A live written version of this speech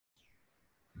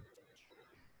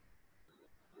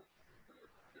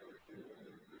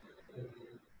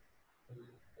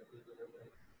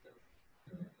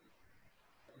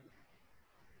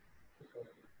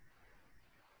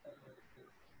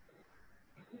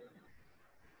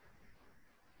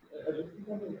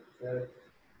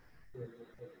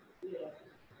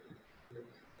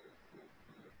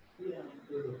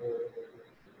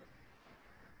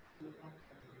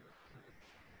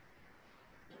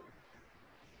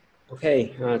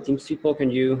Okay, Teams people,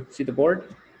 can you see the board?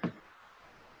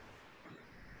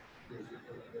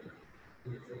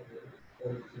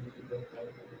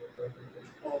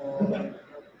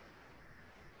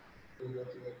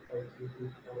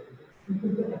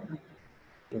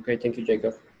 Okay, thank you,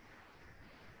 Jacob.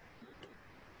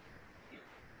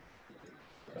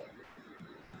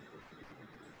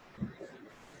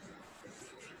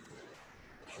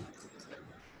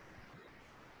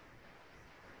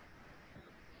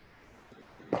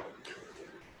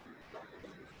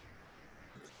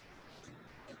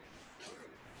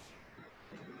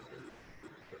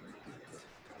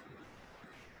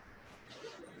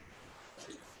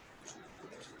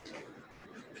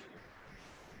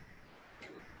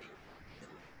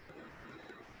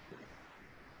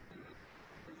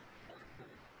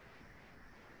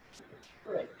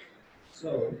 All right,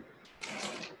 so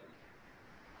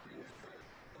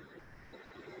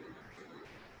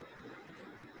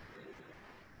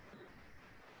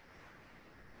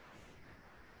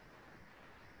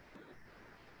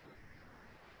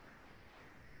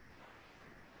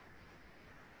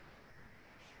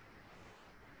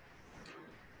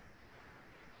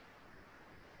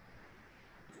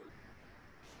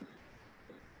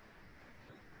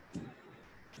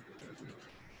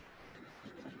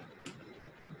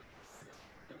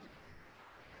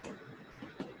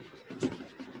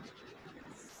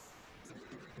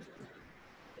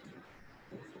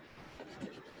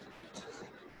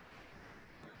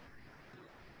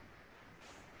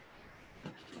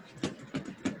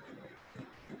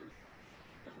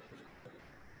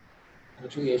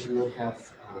actually, I should not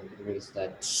have erased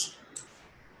that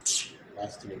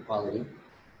last inequality.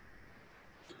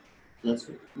 That's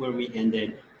where we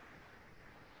ended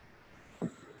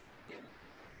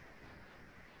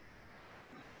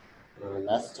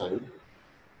last time.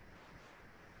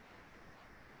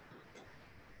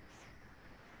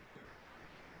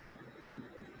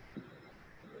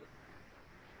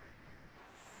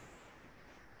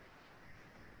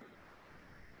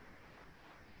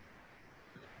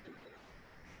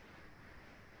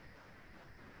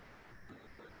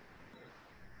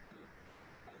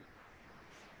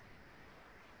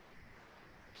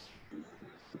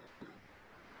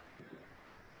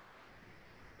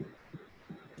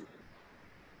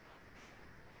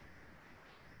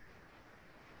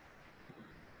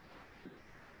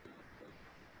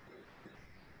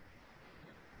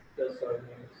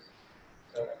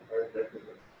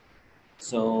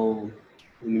 So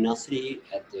luminosity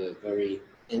at the very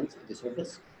end of the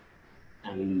surface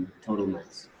and total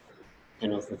mass,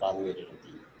 kind of evaluated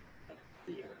at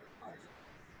the R.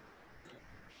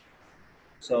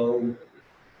 So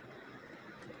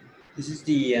this is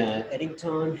the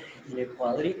Eddington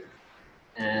inequality,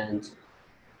 and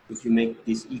if you make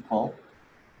this equal,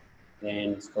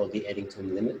 then it's called the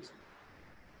Eddington limit.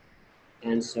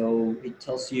 And so it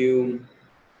tells you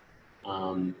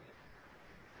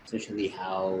essentially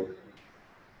how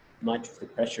much of the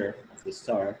pressure of the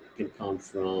star can come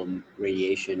from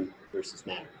radiation versus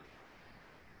matter.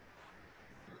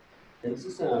 And this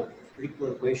is a pretty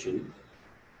cool equation.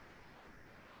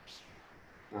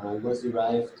 It was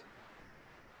derived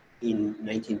in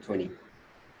 1920.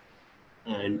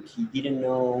 And he didn't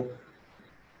know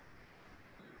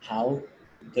how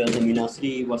the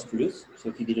luminosity was produced,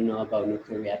 so he didn't know about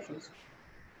nuclear reactions.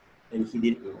 And he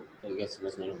didn't know, I guess it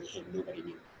was not only him, nobody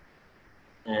knew.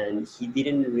 And he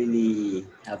didn't really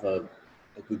have a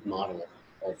good model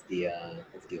of the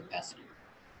opacity.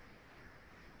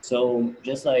 So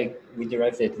just like we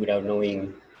derived it without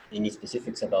knowing any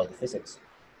specifics about the physics,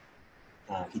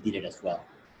 he did it as well.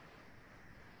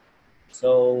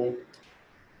 So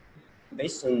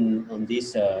based on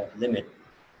this limit,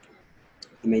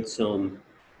 he made some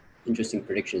interesting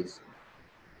predictions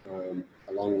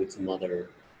along with some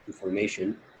other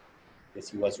information, because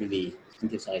he was really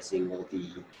synthesizing all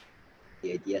the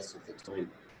ideas of the time.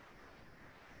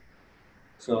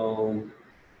 So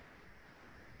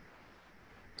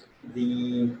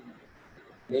the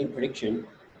main prediction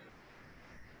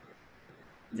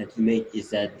that he made is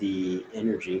that the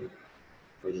energy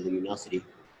for the luminosity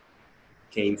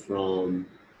came from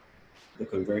the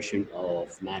conversion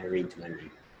of matter into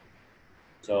energy.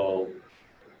 So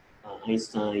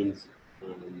Einstein's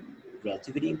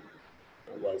relativity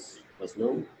was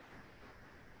known,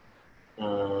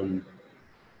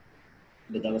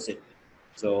 but that was it.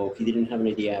 So he didn't have an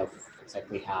idea of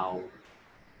exactly how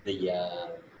the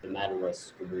matter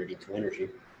was converted into energy.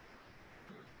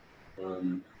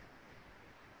 Um,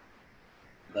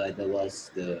 but that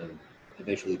was the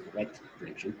eventually correct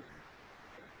prediction.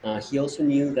 He also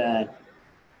knew that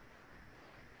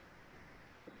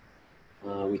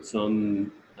with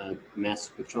some mass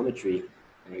spectrometry,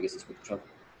 or I guess it's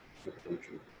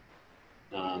spectrometry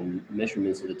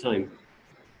measurements at the time,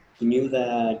 he knew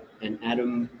that an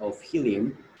atom of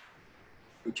helium,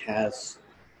 which has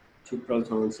 2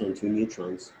 protons and 2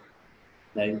 neutrons,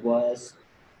 that it was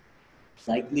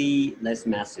slightly less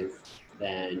massive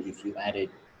than if you added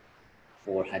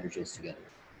 4 hydrogens together.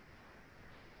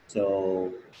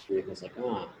 So it was like,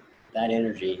 that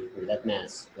energy or that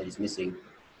mass that is missing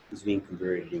is being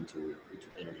converted into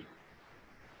energy.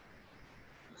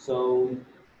 So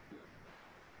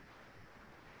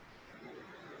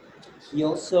he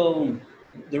also,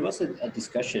 there was a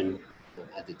discussion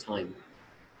at the time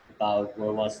about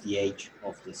where was the age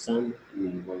of the sun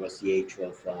and where was the age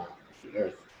of the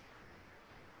earth.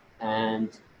 And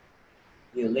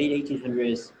late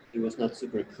 1800s, it was not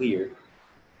super clear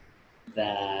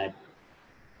that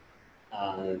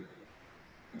uh,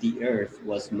 the earth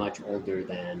was much older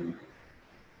than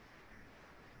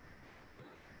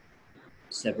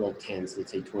several tens,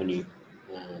 let's say 20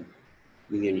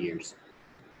 million years.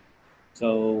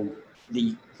 So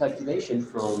the calculation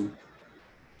from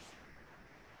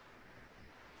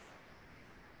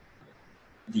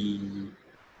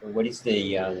what is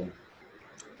the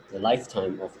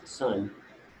lifetime of the sun,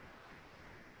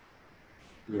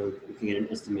 we can get an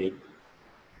estimate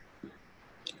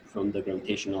from the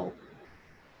gravitational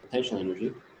potential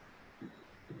energy.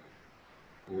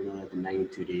 We know that the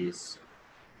magnitude is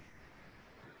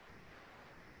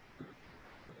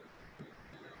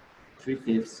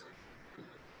 3/5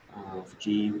 of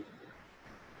g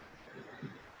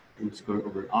m squared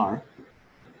over r.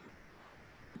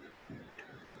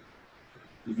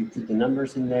 If you put the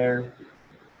numbers in there,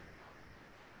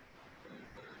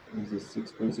 this is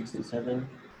 6.67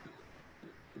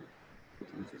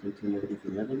 times 10 to the negative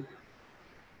 11.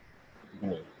 I'm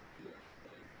going to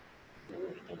write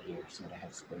it down here so that I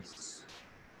have spaces.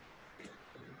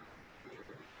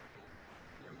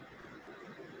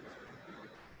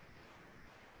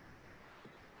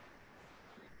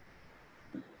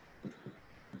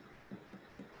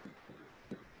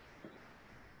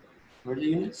 What are the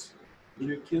units?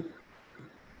 Meter cube?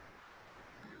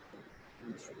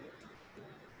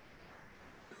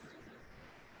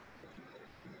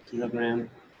 Kilogram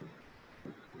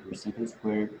per second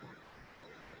squared.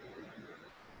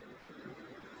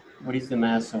 What is the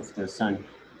mass of the sun?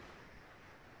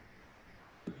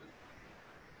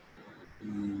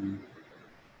 2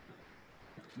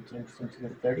 times 10 to the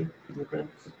 30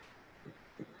 kilograms.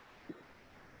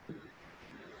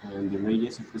 And the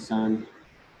radius of the sun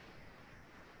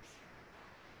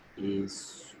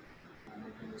is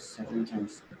 7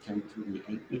 times 10 to the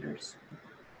 8 meters.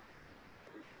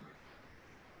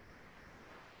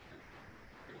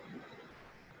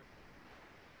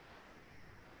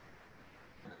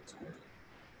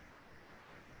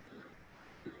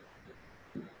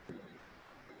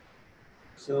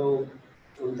 So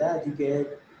from that you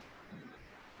get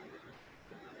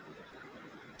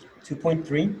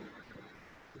 2.3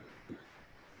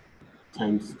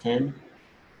 times 10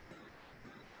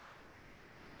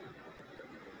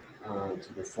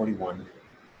 to the 41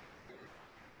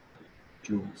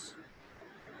 joules.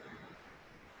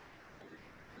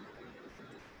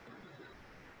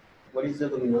 What is the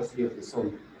luminosity of the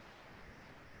sun?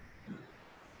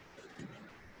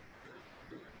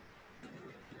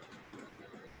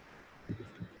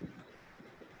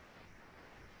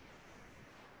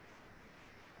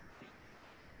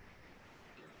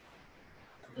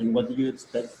 And what do you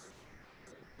expect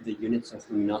the units of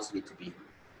luminosity to be?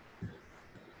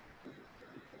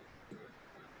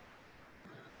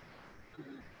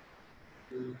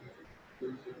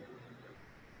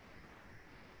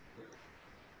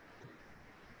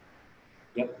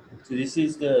 Yep. So this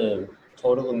is the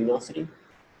total luminosity.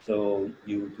 So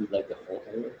you do like the whole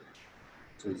area.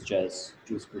 So it's just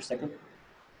joules per second.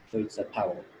 So it's a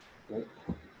power, right?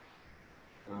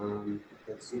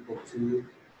 That's equal to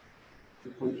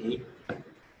 2.8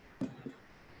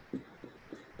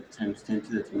 times 10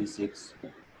 to the 26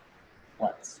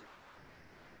 watts.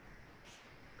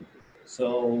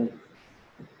 So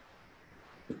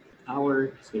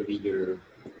hour is going to be your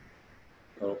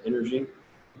total energy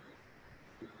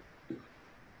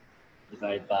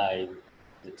divided by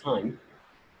the time,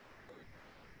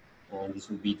 and this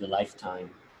would be the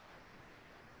lifetime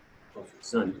of the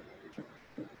sun.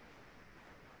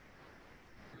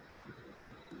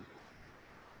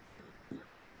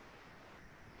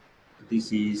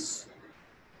 This is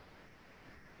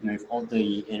if all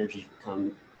the energy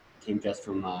came just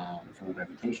from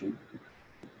gravitation,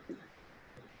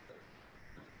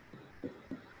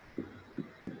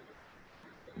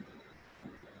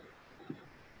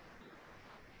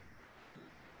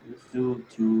 let's do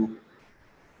 2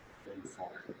 and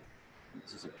 4.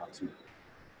 This is approximate.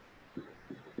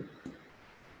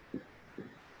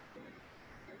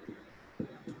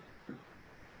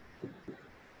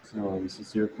 So this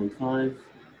is 0.5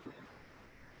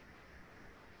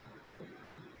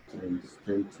 times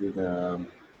 10 to the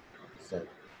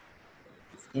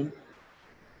 15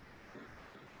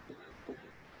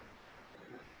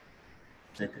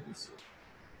 seconds.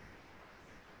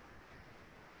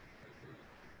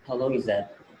 How long is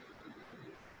that?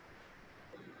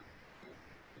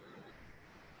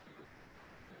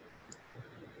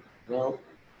 Well,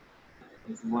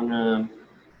 if you wanna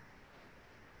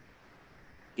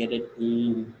get it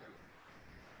in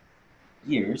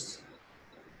years,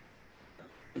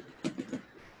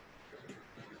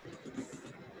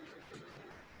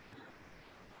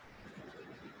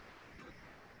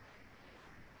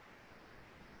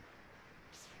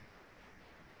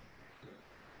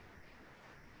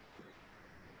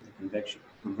 the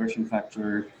conversion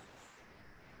factor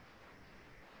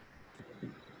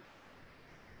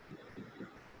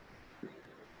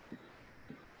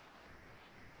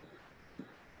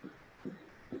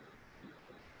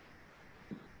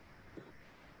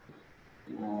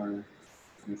or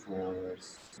 24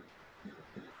 hours.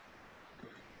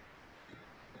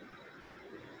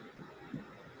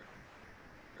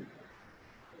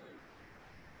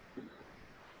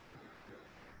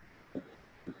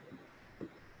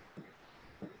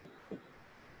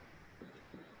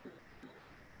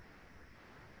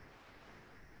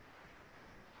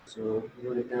 So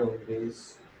wrote it down. It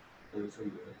is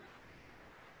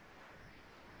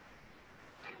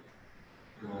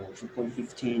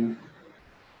 2.15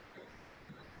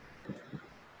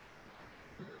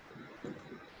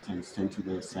 times 10 to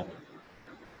the 7.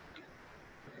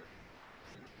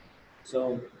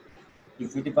 So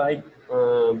if we divide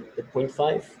the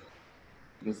 0.5,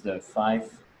 because the 5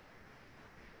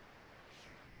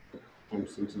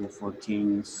 times 10 to the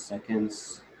 14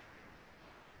 seconds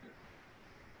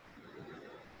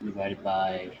divided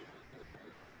by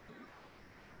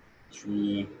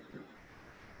 3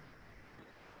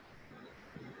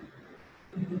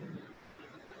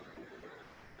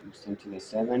 times 10 to the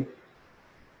 7.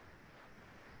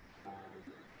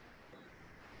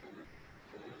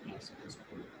 Yes, that's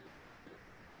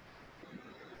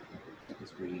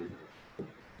pretty.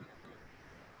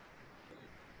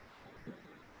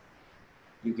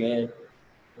 You get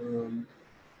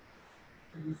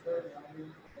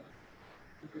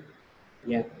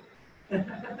yeah.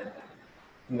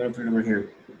 I'm gonna put it over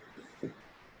here.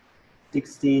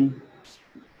 16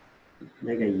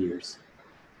 mega years.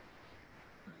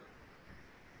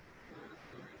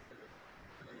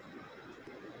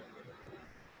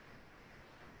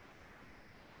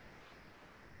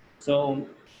 So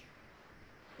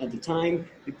at the time,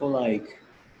 people like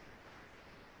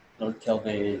Lord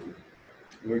Kelvin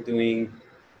were doing,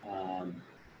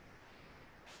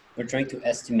 we're trying to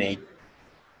estimate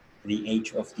the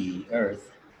age of the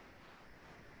Earth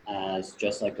as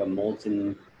just like a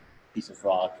molten piece of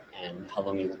rock and how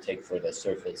long it will take for the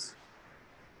surface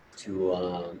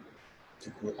to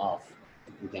cool off,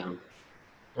 to cool down.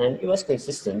 And it was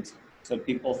consistent. So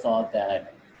people thought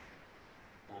that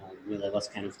that was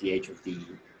kind of the age of the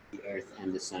Earth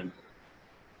and the Sun.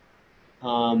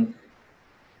 I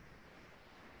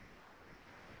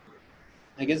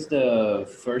guess the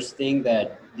first thing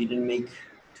that didn't make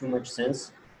too much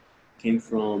sense came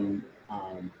from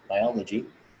biology,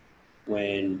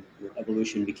 when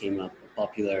evolution became a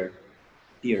popular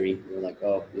theory. We were like,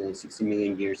 oh, 60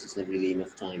 million years is not really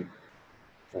enough time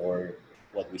for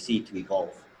what we see to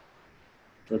evolve.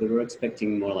 So they were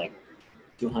expecting more like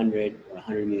 200 or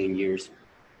 100 million years.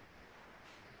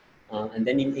 And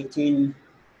then in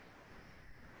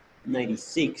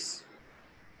 1896,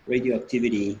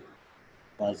 radioactivity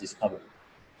was discovered.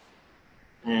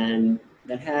 And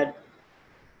that had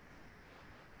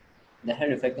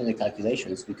an effect on the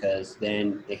calculations, because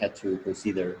then they had to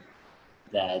consider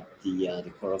that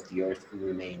the core of the Earth will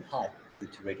remain hot due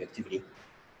to radioactivity,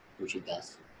 which it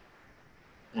does.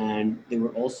 And they were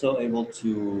also able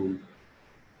to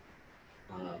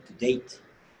date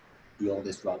the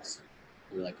oldest rocks.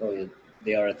 They were like, oh yeah,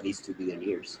 they are at least 2 billion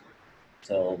years.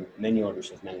 So many orders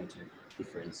of magnitude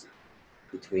difference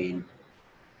between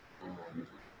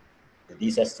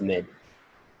this estimate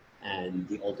and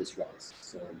the oldest rocks.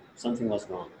 So something was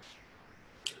wrong.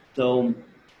 So,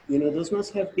 those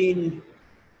must have been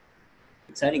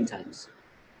exciting times.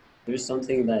 There's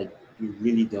something that you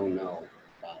really don't know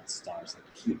about stars, like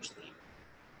a huge thing.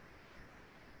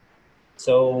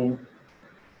 So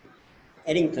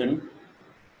Eddington,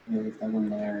 if that one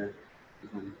there,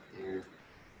 this one there.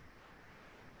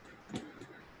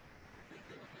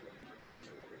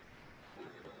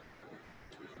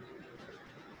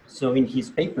 So in his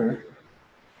paper,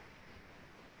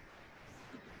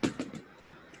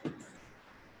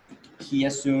 he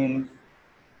assumed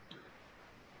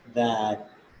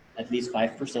that at least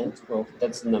 5%, well,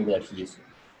 that's the number that he used,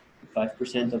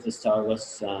 5% of the star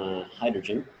was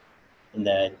hydrogen, and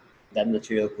that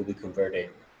material could be converted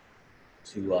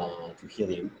to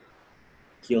helium.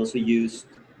 He also used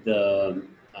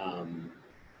um,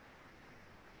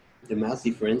 the mass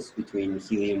difference between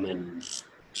helium and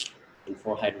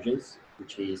four hydrogens,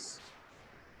 which is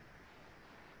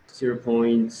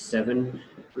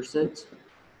 0.7%,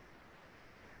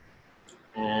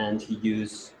 and he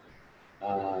used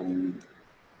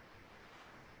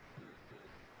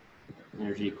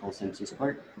energy constant C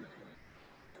squared.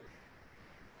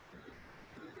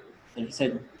 And he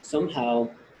said somehow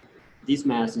this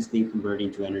mass is being converted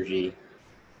into energy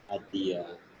at the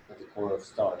core of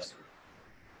stars.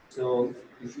 So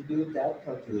if you do that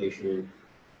calculation,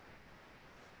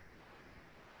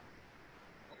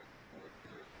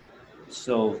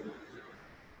 so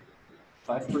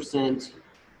 5%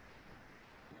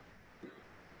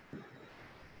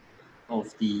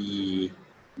 of the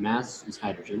mass is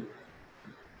hydrogen.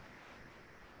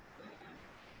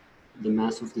 The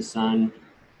mass of the sun,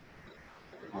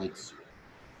 well, it's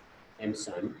m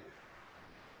sun,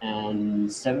 and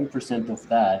 7% of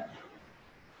that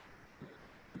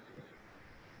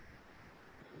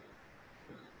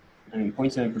I mean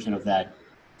 0.7% of that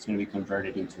is going to be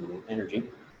converted into energy.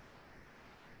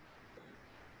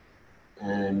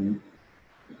 And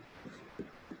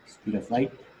speed of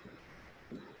light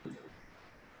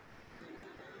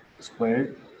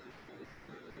squared.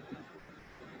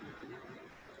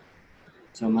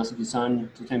 So mass of the sun,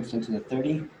 2 times 10 to the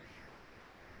 30.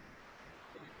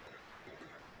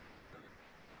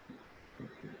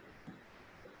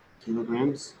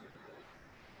 Kilograms.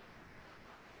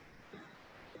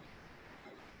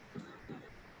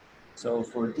 So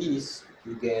for these,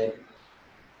 you get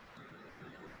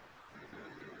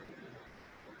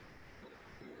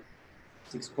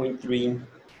 6.3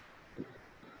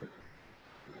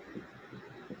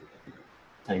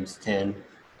 times 10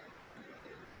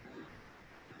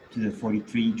 to the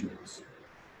 43 joules.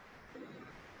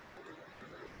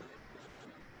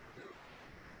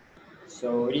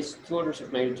 So it is 2 orders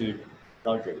of magnitude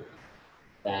larger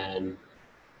than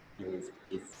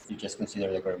if you just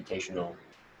consider the gravitational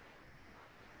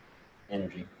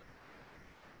energy.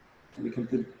 So we can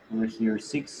put over here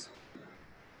 6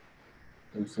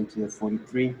 times 10 to the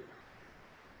 43.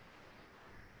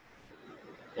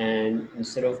 And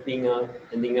instead of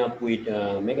ending up with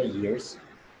mega years,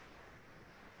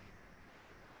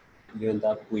 you end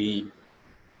up with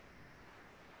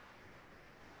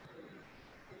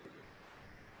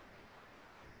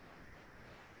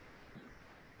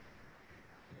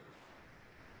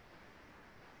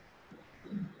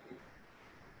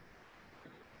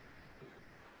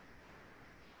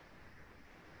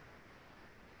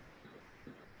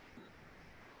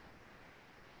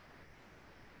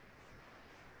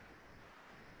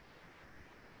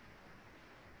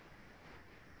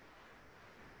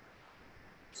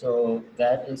so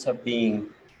that ends up being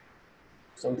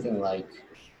something like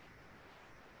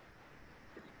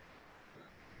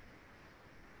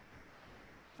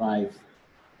 5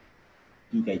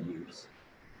 gigayears.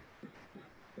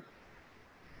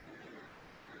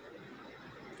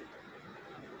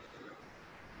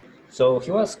 So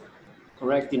he was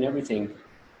correct in everything,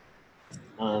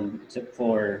 except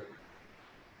for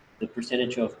the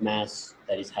percentage of mass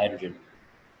that is hydrogen.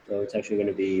 So it's actually going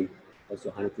to be close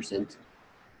to 100%,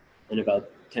 and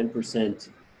about 10%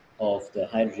 of the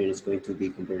hydrogen is going to be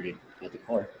converted at the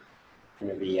core,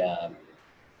 going to be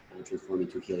transformed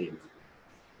into helium.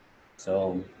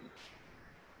 So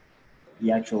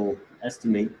the actual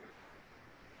estimate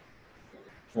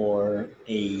for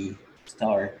a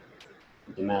star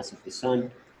with the mass of the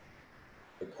sun,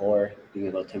 the core being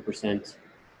about 10%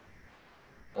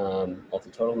 of the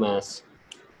total mass,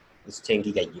 is 10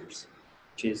 gigayears,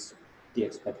 which is the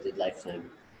expected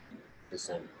lifetime of the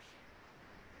sun.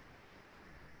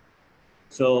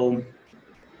 So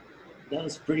that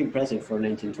was pretty impressive for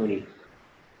 1920.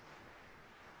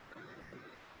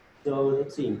 So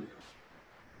let's see.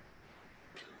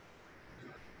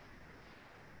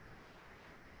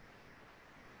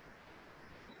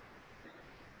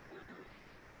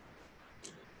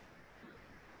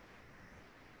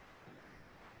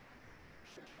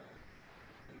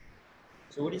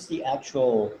 So what is the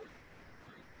actual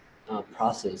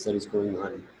process that is going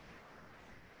on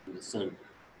in the sun?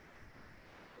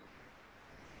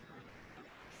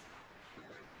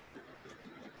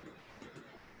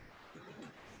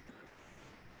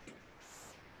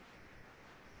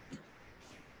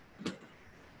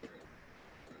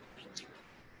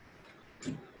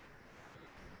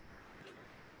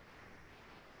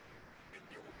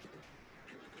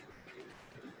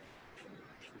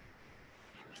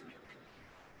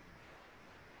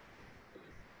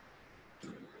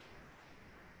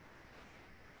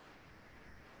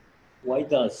 Why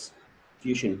does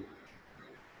fusion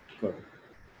occur?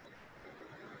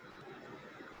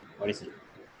 What is it?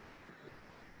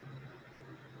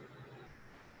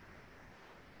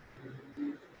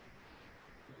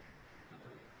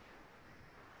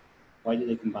 Why do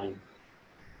they combine?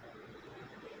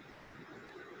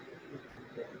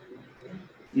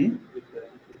 Hmm?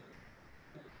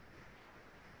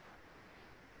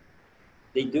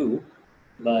 They do,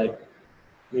 but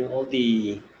all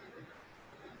the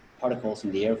particles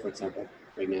in the air, for example,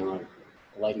 right now are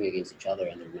colliding against each other,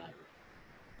 and they're not.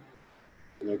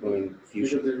 And they're going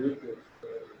fusion.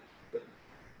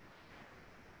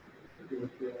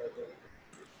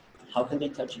 How can they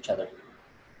touch each other?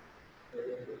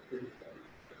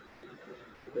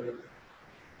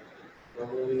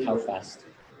 How fast?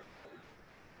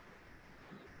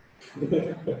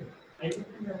 I think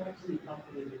they're actually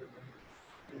calculated.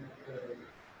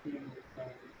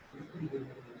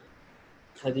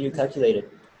 How do you calculate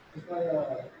it? Just by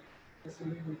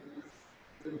assuming that it's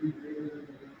going to be greater than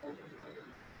the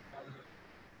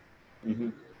Mm-hmm.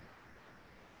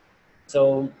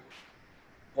 So,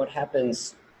 what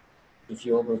happens if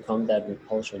you overcome that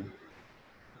repulsion?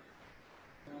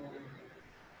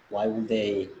 Why would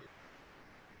they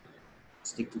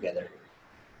stick together?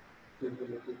 The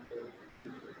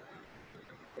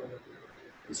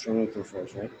strong nuclear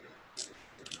force, right?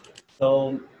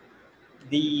 So,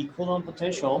 the Coulomb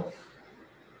potential,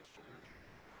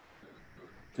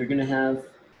 you're going to have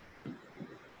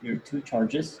your two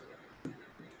charges.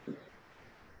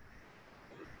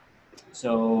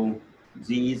 So,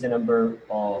 Z is the number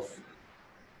of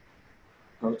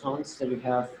protons that you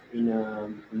have in a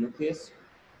nucleus.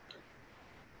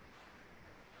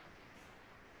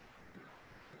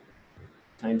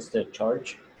 Times the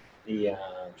charge, the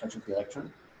charge of the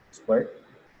electron squared.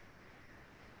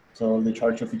 So the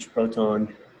charge of each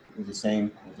proton is the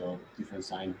same, although different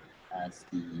sign as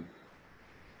the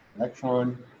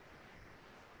electron,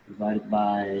 divided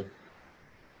by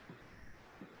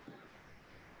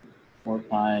 4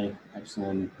 pi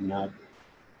epsilon naught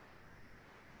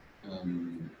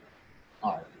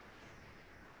r.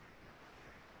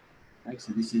 Right,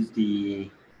 so this is the,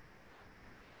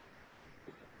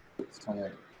 let's call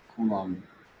it Coulomb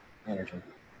energy.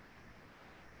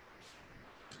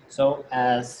 So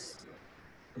as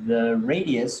the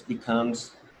radius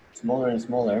becomes smaller and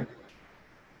smaller,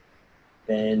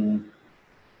 then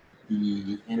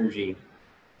the energy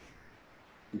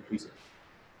increases.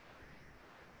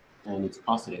 And it's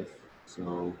positive,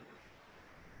 so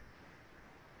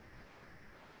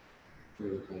we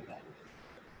look like that.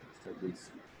 So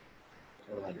this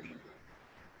total energy.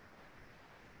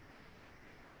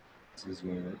 This is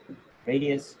your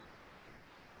radius,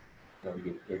 or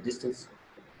your distance.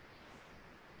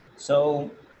 So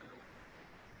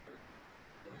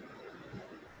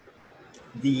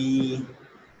the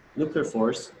nuclear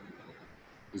force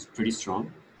is pretty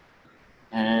strong,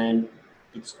 and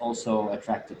it's also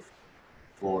attractive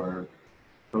for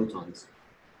protons.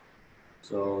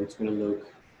 So it's going to look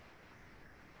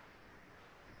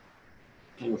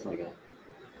kind of like that.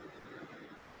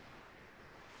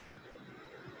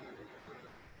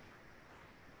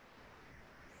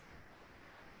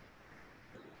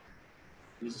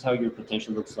 This is how your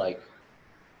potential looks like.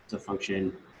 It's a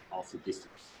function of the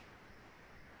distance.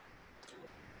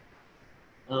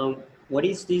 What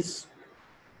is this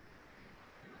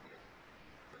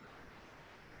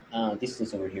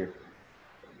distance over here?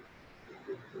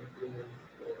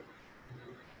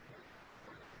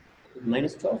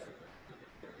 Minus 12?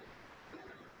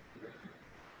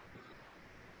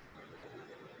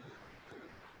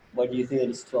 Why do you think that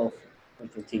it's 12 or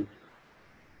 13?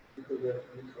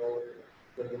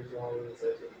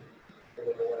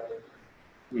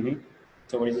 Mm-hmm.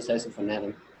 So what is the size of an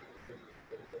atom?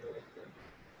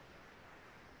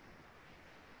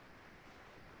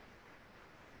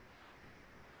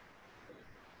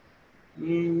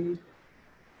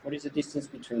 What is the distance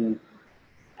between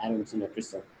atoms in a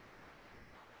crystal?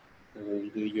 And when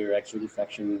you do your actual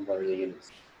diffraction, what are the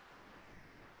units?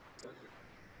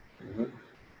 Mm-hmm.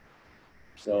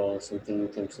 So something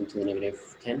times 10 to the negative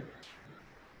 10.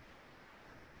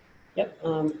 Yep,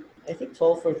 I think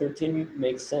 12 or 13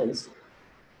 makes sense.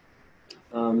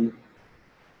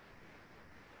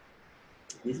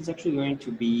 This is actually going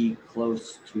to be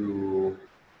close to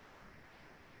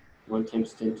 1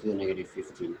 times 10 to the negative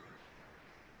 15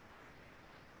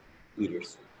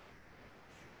 meters.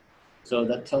 So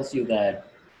that tells you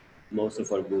that most of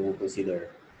what we will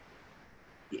consider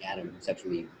the atom is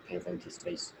actually kind of empty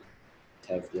space.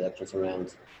 To have the electrons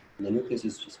around, and the nucleus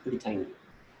is just pretty tiny.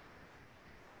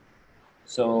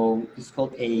 So this is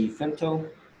called a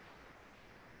femtometer,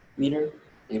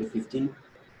 negative 15,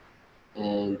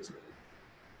 and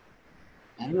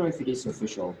I don't know if it is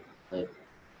official, but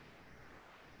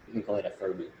you can call it a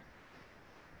Fermi.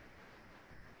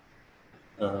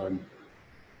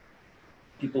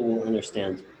 People will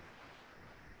understand.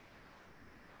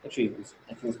 Actually,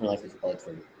 I think it's more likely to call it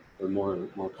Fermi, or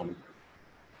more common.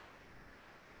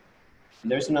 And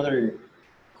there's another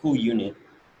cool unit.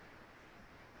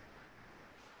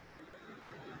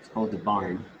 It's called the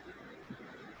barn.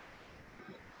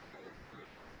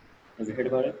 Have you heard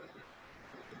about it?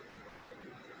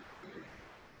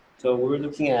 So we were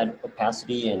looking at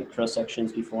opacity and cross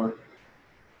sections before.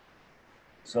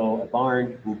 So a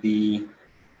barn will be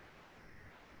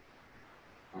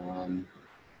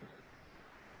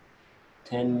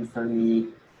 10 Fermi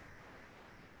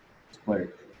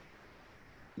squared.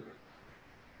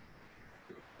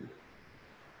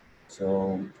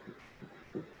 So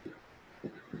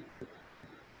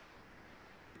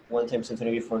 1 times 10 to the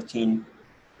negative 14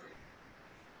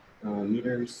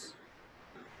 meters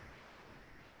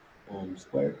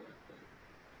squared.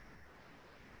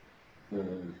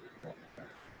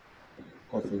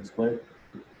 Whole thing squared.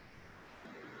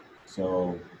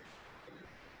 So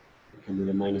we can do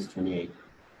the minus 28.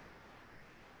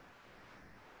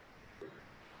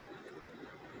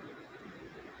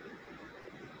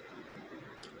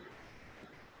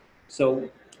 So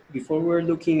before we were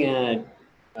looking at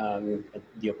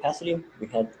the opacity, we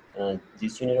had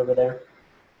this unit over there.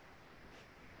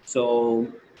 So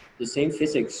the same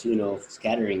physics, of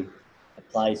scattering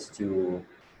applies to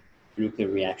nuclear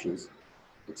reactions,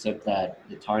 except that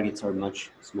the targets are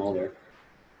much smaller.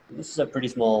 This is a pretty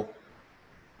small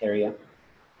area.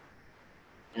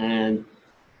 And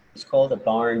it's called a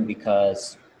barn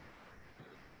because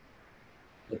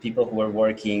the people who were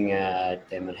working at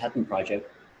the Manhattan Project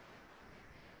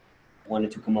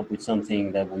wanted to come up with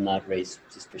something that will not raise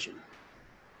suspicion.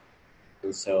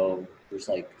 And so there's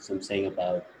like some saying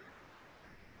about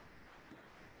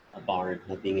a barn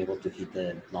not being able to hit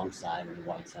the long side or the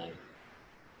wide side.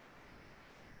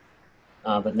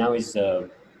 But now it's SIE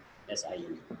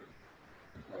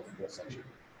of cross section.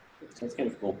 So it's kind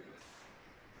of cool.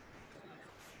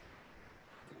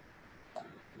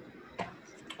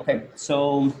 Okay,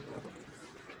 so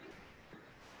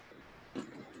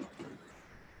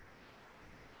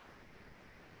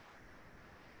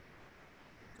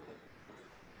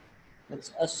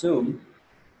let's assume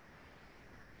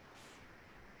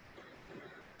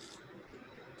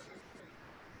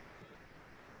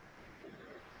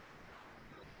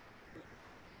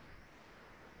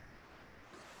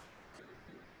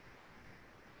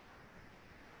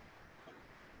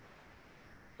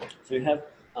so you have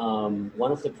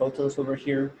one of the protons over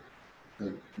here,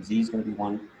 the Z is going to be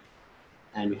 1,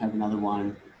 and we have another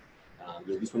one,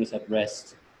 this one is at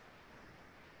rest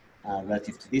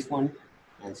relative to this one,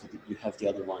 and so you have the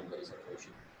other one that is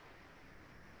approaching.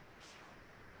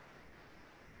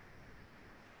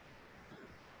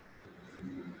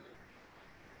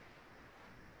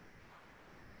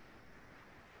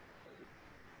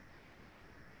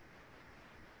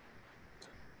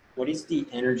 What is the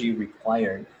energy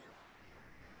required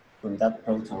from that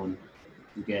proton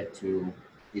to get to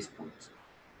this point,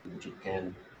 in which it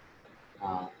can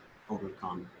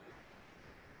overcome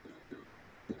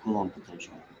the Coulomb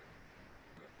potential?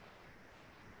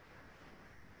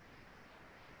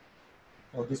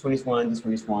 Well, this one is 1, this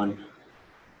one is 1.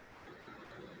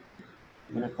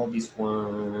 I'm going to call this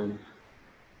one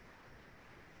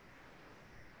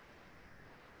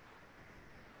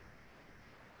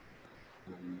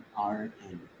Rn,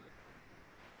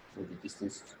 for the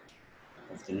distance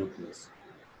of the nucleus.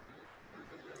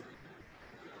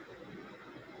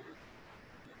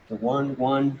 The 1,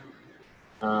 1,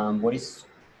 what is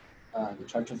the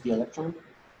charge of the electron?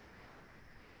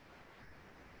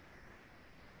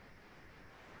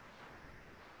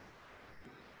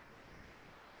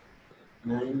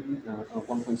 Nine,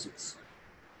 1.6.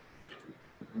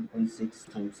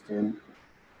 1.6 times 10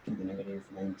 to the negative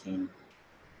 19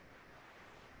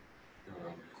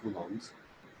 coulombs.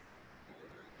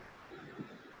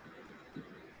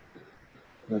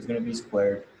 So it's going to be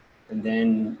squared. And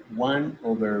then 1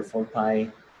 over 4 pi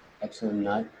epsilon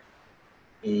naught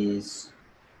is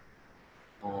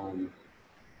the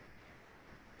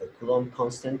Coulomb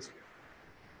constant.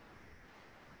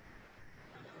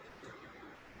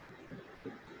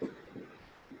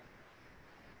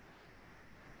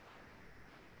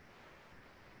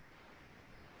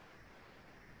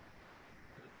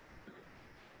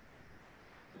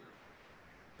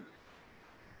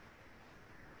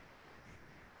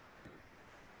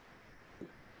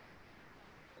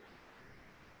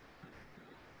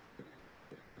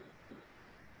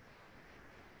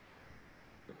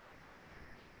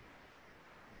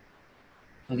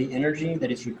 So the energy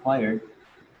that is required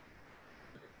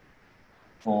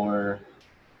or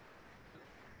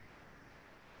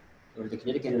the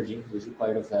kinetic energy that is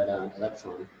required of that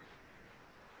electron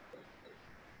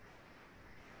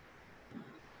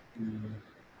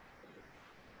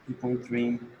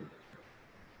 2.3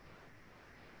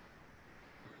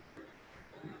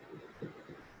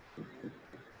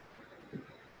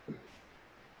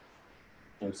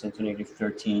 times 10 to the negative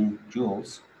 13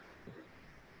 joules,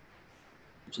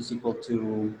 which is equal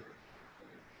to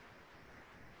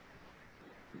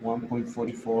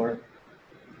 1.44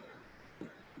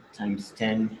 times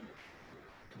 10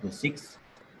 to the 6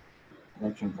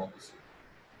 electron volts.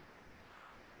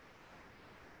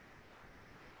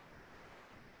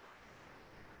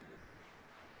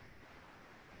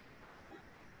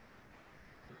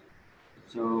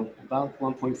 So about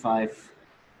 1.5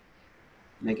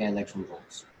 mega electron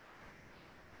volts.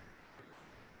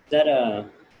 Is that a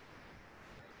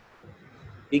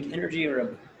big energy or a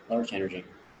large energy?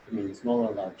 I mean, small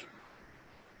or large?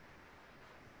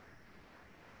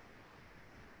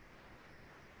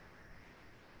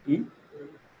 Hmm?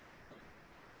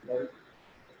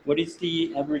 What is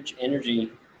the average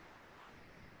energy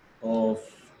of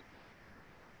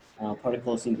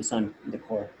particles in the sun, in the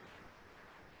core?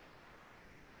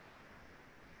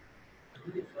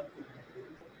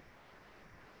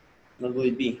 What will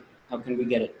it be? How can we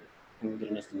get it? Can we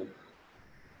get an estimate?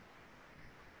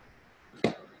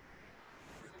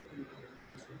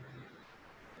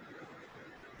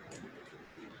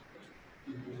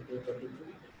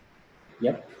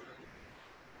 Yep.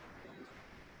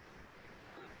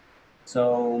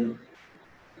 So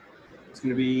it's going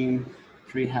to be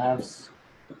 3/2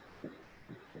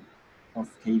 of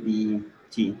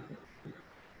kBT.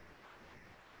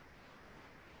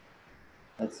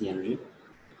 That's the energy.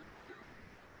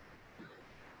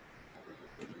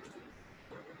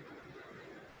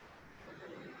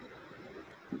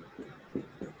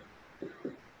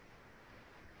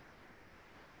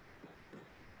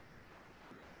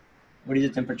 What is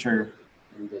the temperature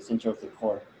in the center of the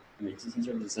core? I mean, it's the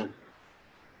center of the sun.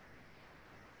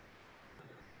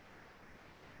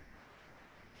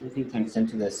 I think times 10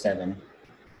 to the 7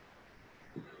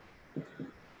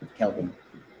 Kelvin.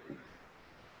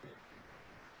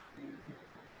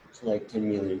 So like 10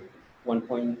 million.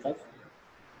 1.5?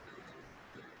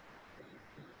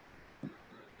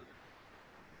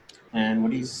 And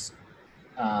what is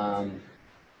the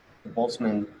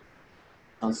Boltzmann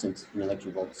constant in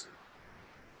electron volts?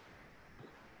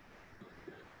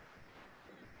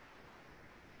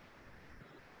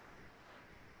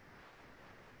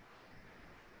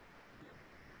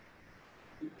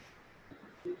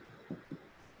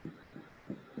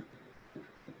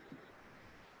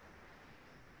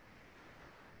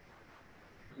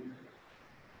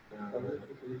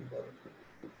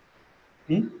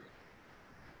 Hmm?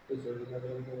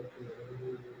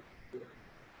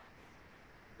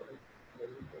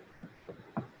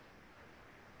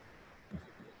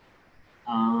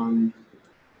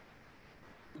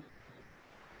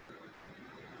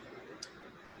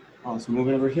 Oh, so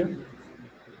moving over here.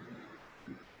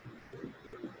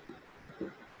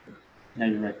 Yeah,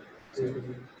 you're right.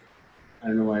 I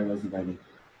don't know why I was dividing.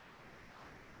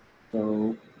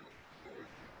 So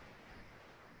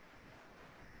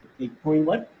 8 point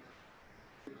what?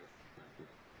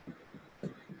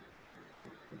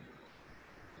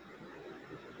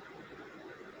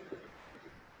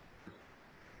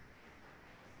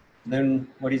 Then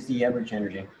what is the average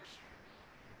energy?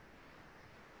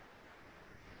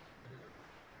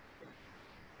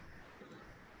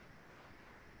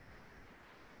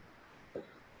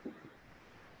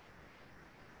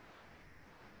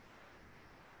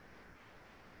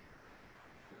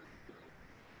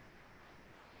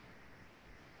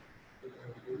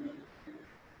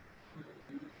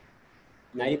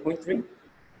 $90.3?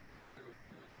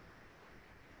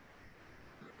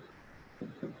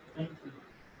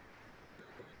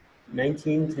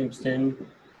 19 times 10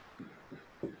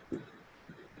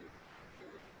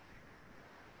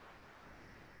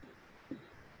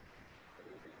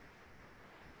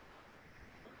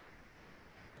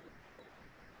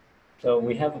 So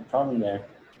we have a problem there.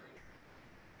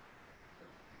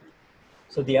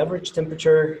 So the average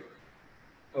temperature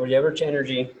or the average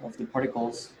energy of the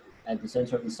particles at the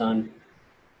center of the sun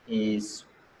is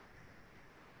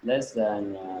less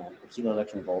than a kilo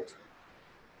electron volt.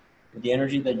 But the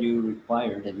energy that you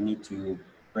require, that you need to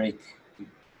break to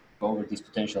go over this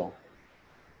potential,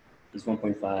 is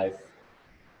 1.5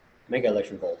 mega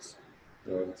electron volts.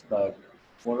 So it's about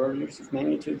 4 orders of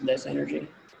magnitude less energy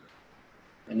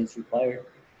than it's required.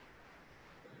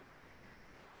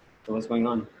 So what's going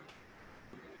on?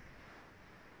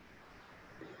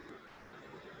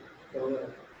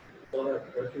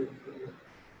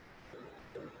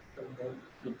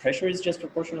 The pressure is just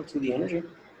proportional to the energy.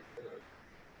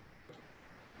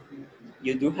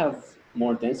 You do have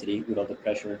more density without the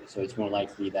pressure, so it's more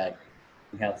likely that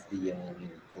you have the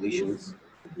collisions.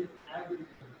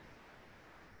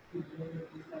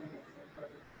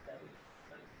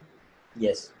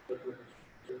 Yes.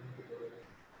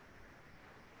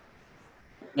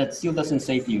 That still doesn't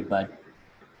save you, but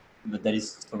that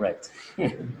is correct.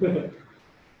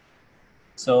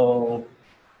 So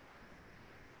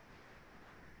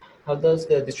how does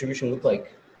the distribution look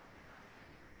like?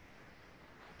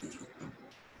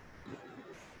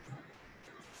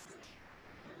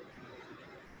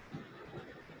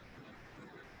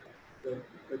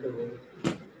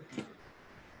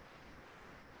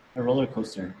 A roller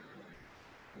coaster.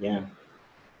 Yeah.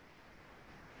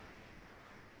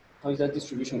 How is that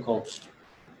distribution called?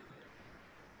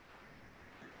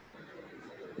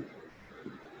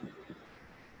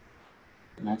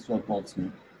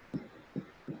 Maxwell-Boltzmann.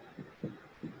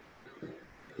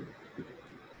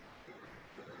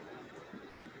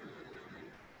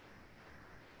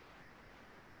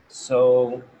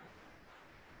 So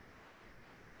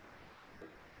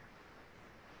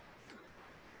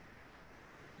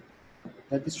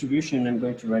that distribution, I'm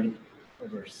going to write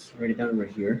it down over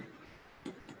here,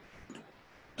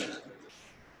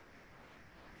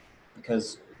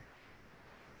 because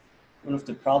one of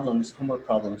the problems, homework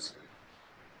problems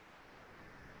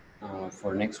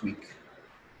for next week,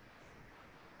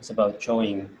 is about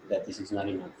showing that this is not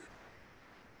enough.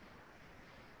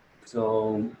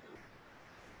 So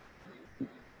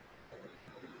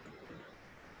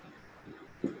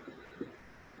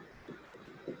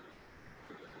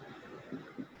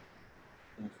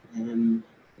M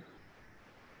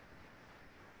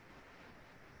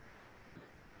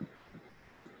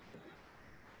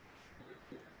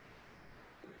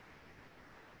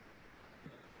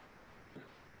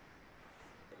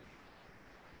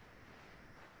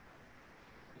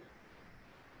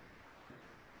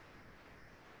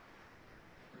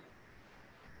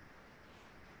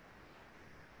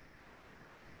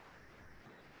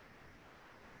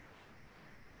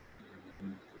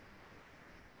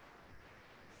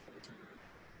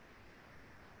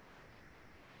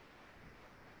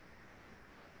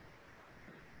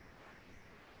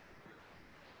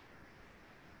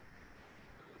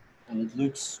and it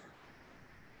looks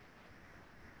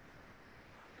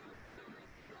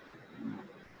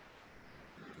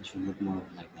it should look more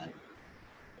like that.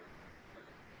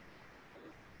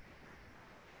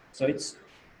 So it's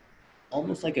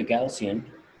almost like a Gaussian.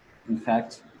 In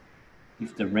fact,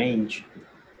 if the range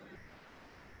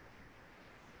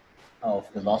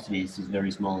of velocities is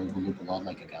very small, it will look a lot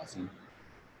like a Gaussian.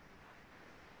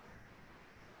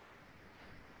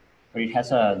 But it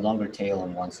has a longer tail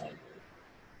on one side.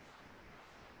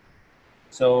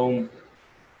 So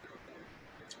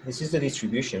this is the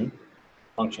distribution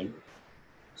function.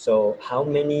 So how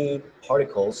many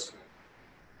particles,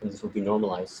 and this will be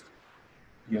normalized,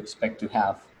 you expect to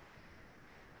have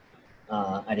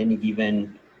at any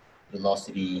given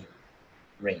velocity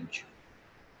range.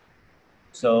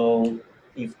 So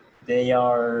if they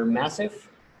are massive,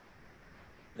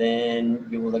 then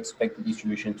you will expect the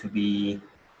distribution to be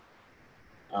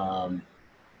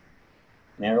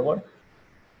narrower.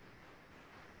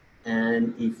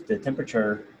 And if the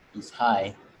temperature is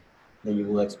high, then you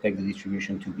will expect the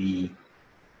distribution to be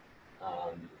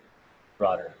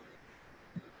broader.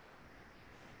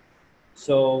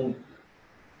 So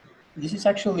this is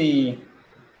actually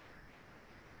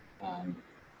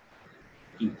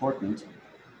important,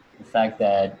 the fact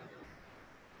that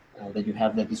that you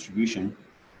have that distribution.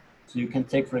 So you can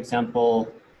take, for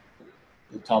example,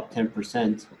 the top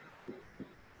 10%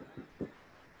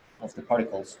 of the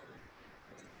particles,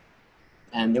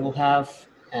 and they will have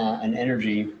an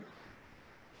energy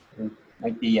that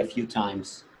might be a few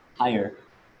times higher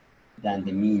than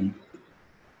the mean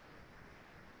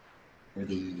or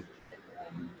the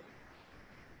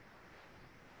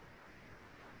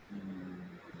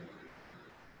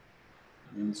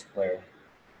mean square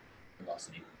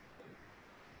velocity.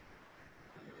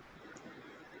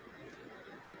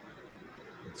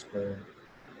 Square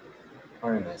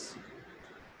RMS.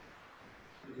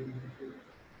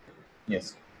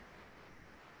 Yes.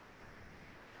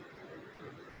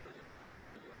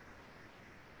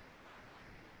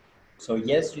 So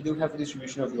yes, you do have a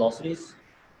distribution of velocities.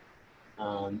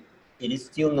 It is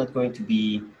still not going to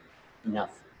be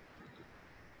enough.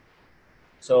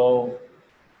 So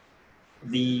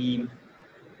the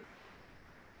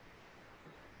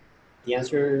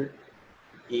answer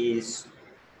is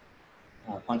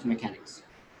quantum mechanics.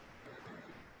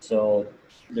 So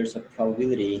there's a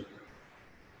probability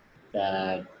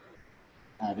that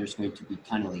there's going to be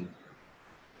tunneling.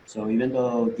 So even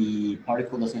though the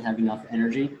particle doesn't have enough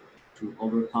energy to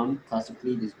overcome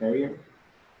classically this barrier,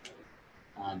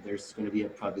 there's going to be a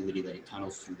probability that it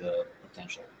tunnels through the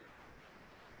potential.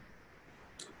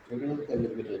 We're going to look a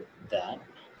little bit at that.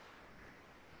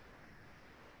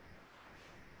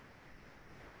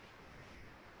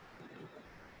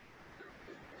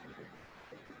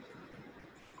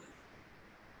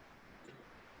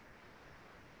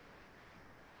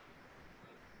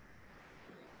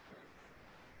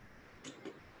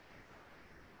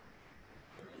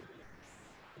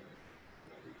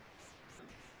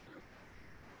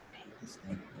 This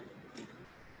thing.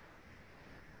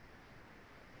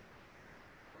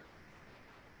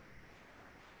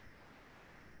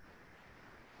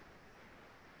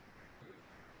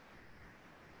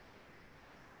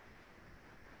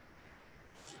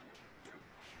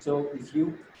 So if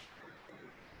you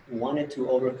wanted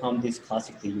to overcome this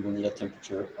classically, you will need a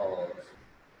temperature of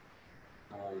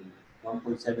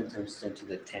 1.7 times 10 to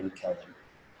the 10 Kelvin,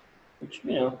 which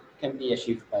can be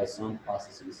achieved by some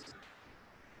processes,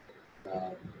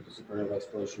 supernova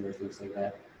explosion or things like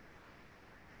that,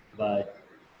 but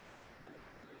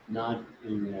not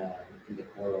in the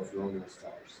core of normal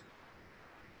stars.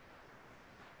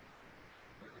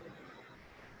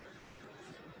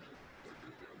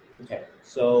 Okay,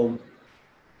 so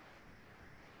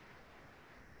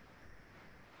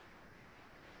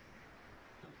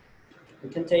we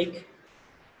can take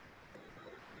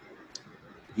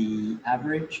the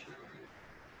average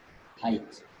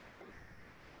height.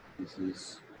 This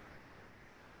is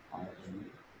Rn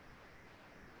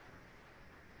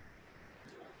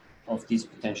of this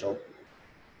potential.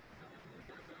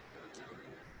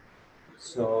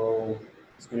 So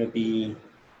it's going to be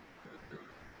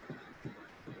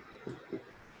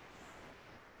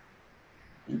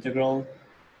integral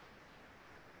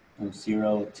from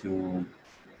 0 to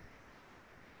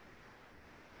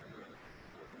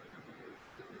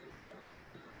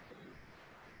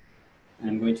and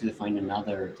I'm going to define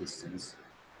another distance.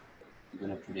 I'm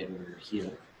going to put it over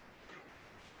here.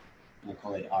 I'll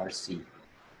call it RC.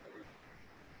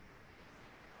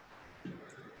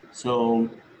 So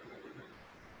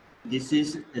this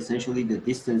is essentially the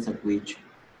distance at which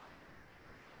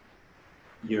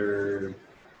your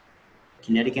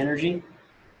kinetic energy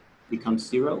becomes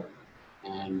 0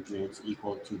 and it's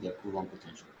equal to the Coulomb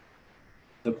potential.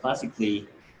 So classically,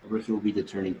 over here will be the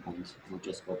turning point. We'll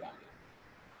just go back.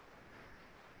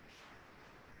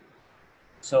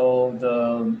 So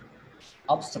the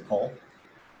obstacle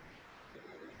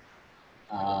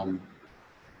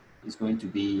is going to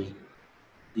be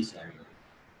this area.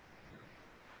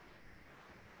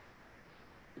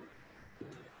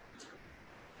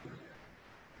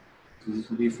 So this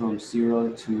will be from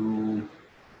 0 to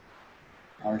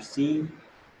RC.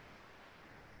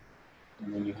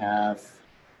 And then you have,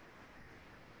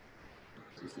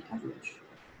 this is the average.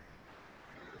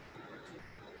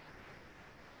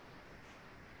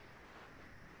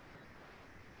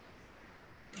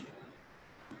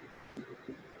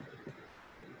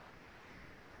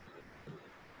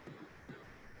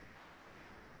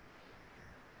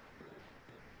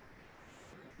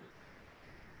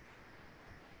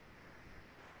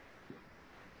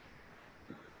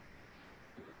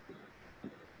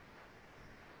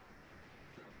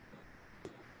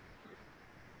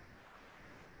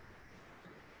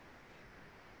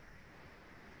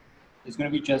 It's going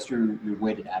to be just your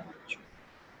weighted average.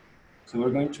 So we're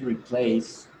going to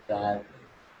replace that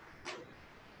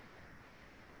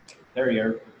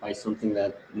barrier by something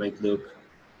that might look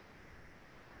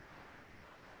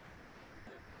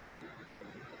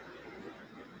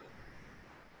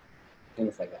kind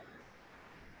of like that.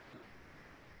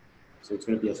 So it's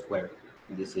going to be a square,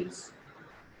 and this is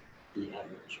the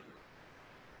average.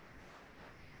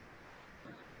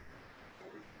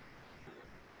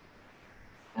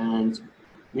 And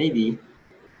maybe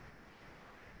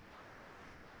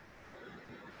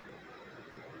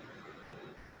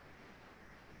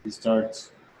it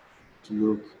starts to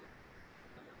look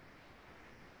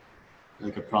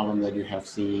like a problem that you have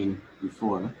seen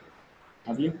before.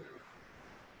 Have you?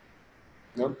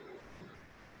 No?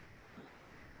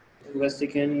 Let's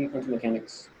take in quantum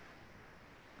mechanics.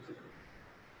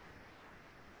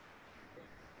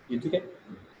 You took it?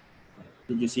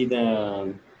 Did you see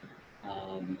the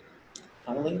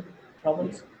tunneling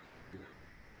problems?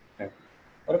 Okay.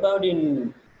 What about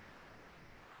in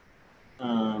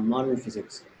modern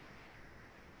physics?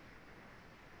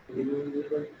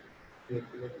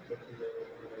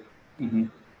 Mm-hmm.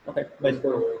 Okay,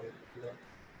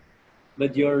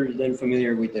 but you're then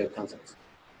familiar with the concepts.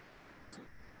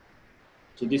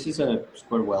 So this is a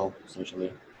square well,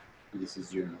 essentially. This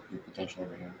is your potential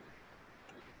over here.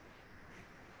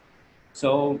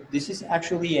 So this is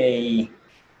actually a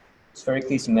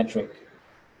spherically symmetric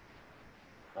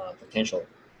potential.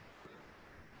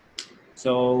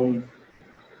 So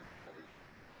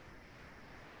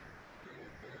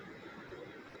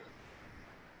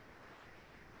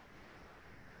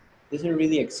doesn't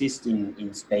really exist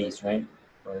in space, right?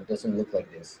 Or it doesn't look like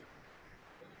this.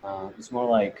 It's more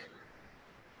like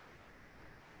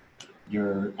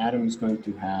your atom is going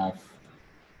to have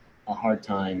a hard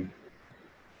time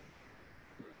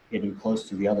getting close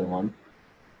to the other one.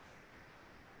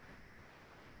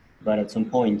 But at some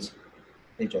point,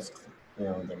 they just,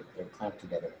 they're clamped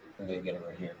together and they get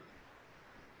over here.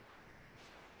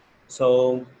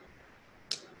 So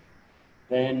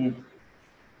then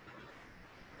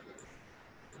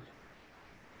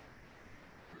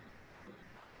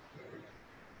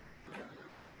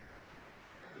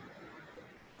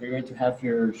you're going to have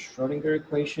your Schrodinger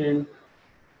equation.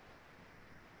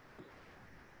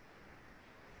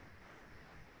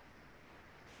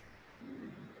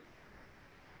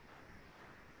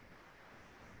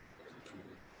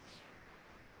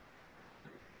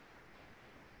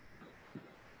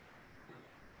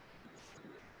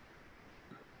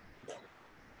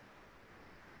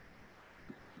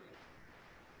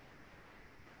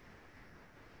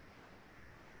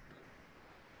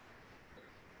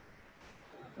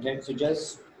 Okay, so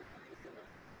just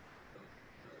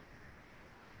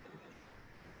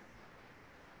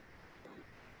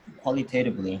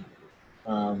qualitatively,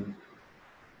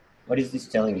 what is this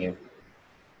telling you?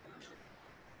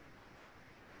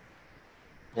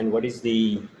 And what is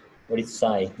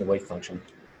psi, the wave function?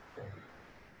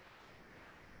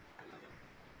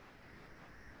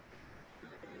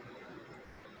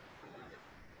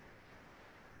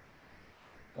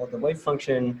 Well, the wave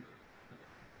function,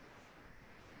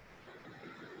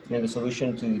 the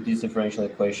solution to this differential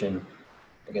equation,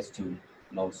 I guess to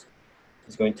most,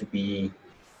 is going to be, you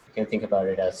can think about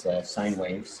it as sine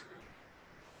waves.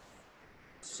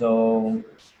 So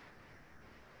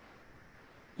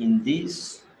in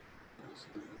this,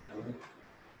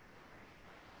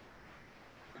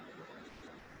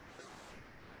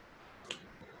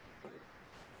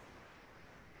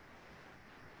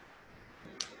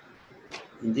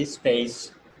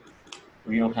 space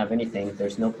where you don't have anything,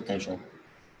 there's no potential.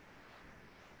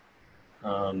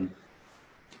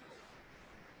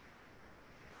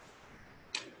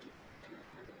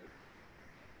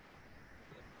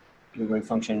 Your wave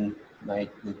function might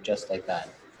look just like that.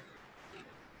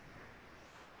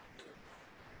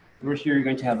 Over here, you're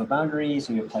going to have a boundary,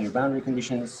 so you apply your boundary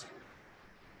conditions.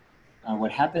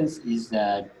 What happens is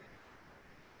that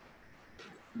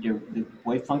the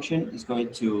wave function is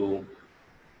going to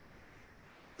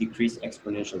decrease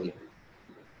exponentially.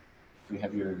 You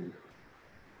have your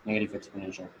negative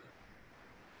exponential.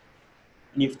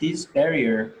 And if this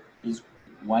barrier is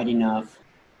wide enough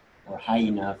or high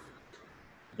enough,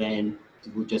 then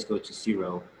it will just go to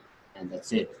 0, and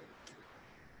that's it.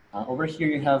 Over here,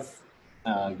 you have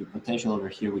your potential over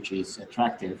here, which is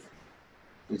attractive.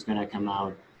 It's going to come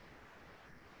out,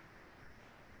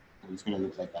 and it's going to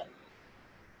look like that.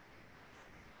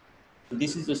 So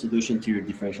this is the solution to your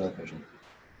differential equation.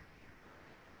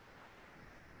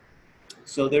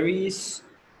 So there is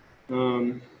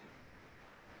a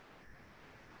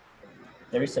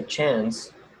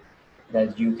chance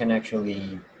that you can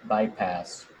actually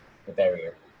bypass the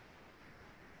barrier.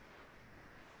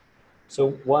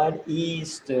 So what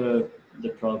is the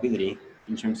probability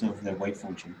in terms of the wave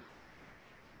function?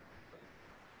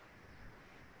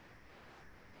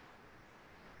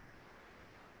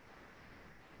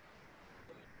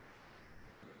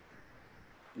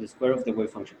 The square of the wave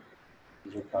function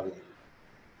is your probability.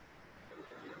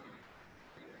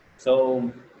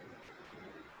 So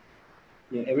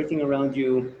everything around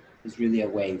you is really a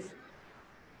wave.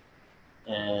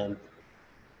 And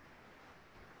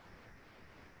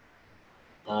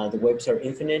the waves are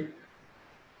infinite.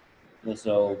 And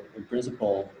so in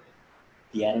principle,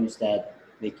 the atoms that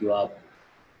make you up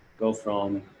go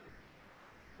from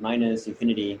minus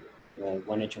infinity,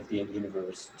 one edge of the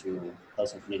universe, to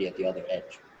plus infinity at the other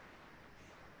edge.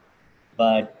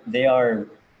 But they are,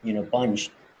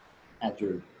 bunched at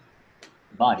your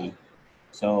body.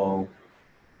 So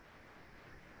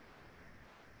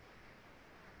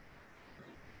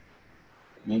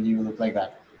maybe you look like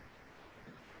that.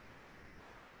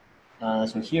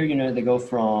 So here, they go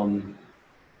from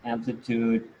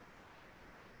amplitude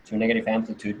to negative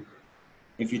amplitude.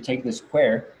 If you take the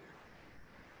square,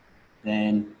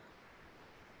 then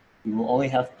you will only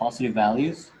have positive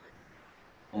values,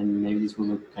 and maybe this will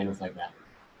look kind of like that.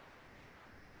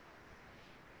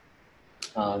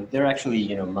 They're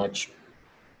actually, much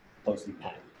closely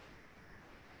packed.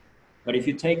 But if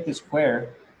you take the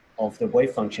square of the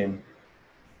wave function,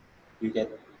 you get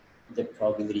the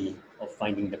probability of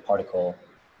finding the particle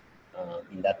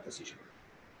in that position.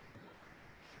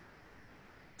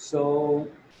 So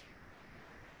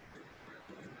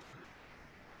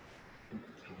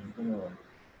I'm gonna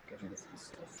get rid of this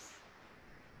stuff.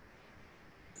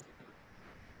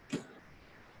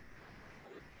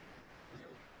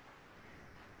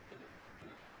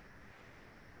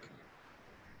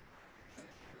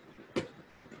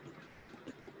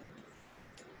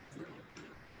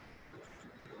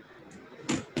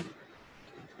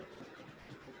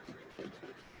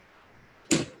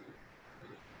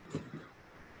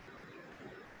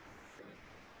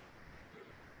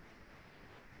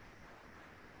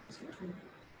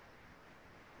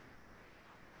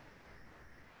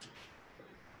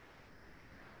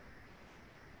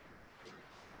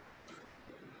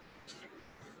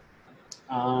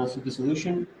 So the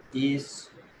solution is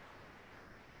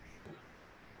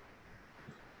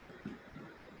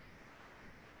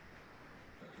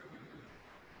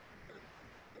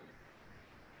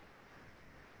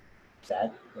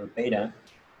that, or beta,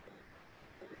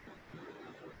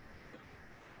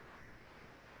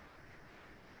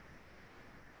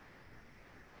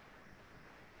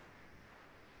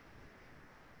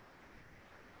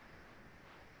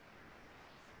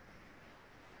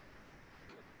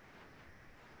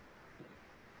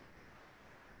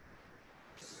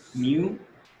 mu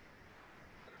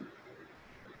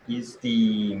is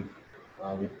the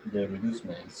reduced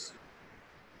mass.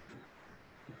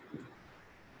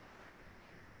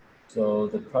 So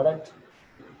the product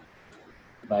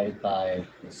divided by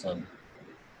the sum.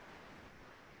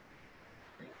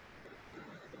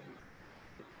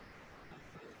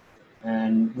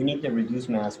 And we need the reduced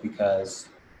mass because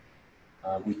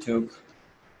we took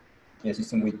a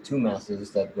system with two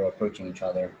masses that were approaching each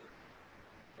other,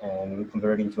 and we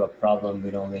converted into a problem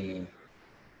with only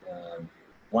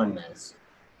one mass.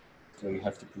 So you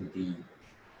have to put the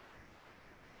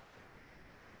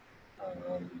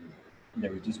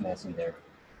reduced mass in there.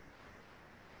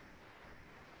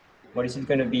 What is it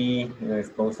going to be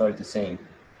if both are the same?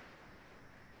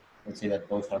 Let's say that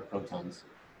both are protons.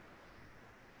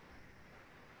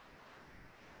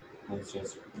 It's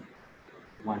just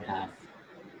 1/2,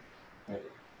 right?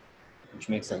 Which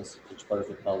makes sense. Each part of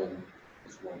the problem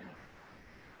is 1/2.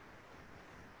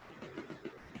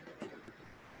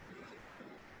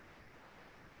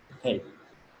 Okay.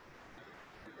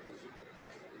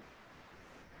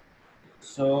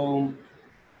 So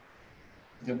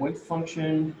the wave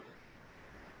function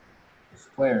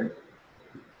squared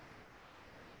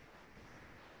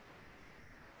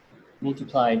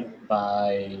multiplied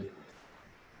by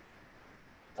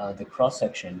the cross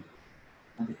section,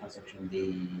 not the cross section,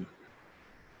 the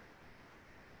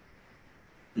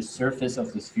surface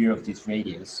of the sphere of this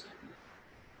radius.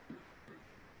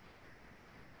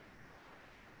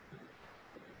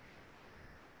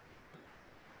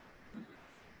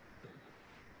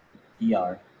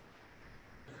 dr.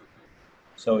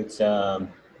 So it's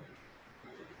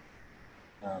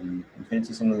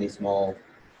infinitesimally small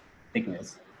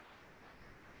thickness.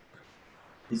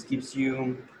 This gives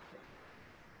you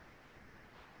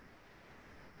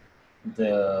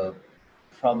the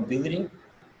probability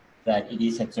that it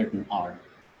is at certain r.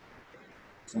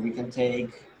 So we can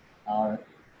take r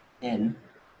n,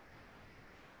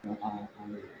 no, r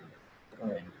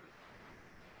n.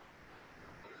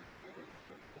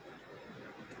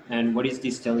 And what is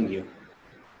this telling you?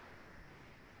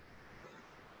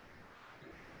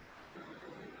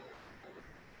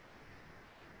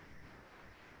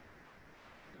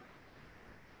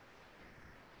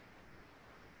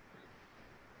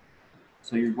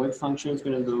 So your wave function is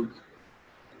going to look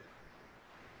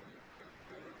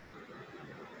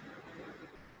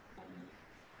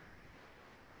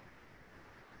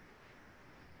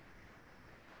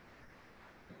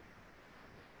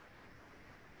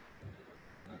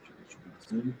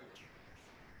It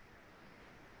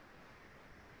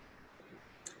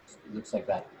looks like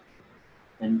that.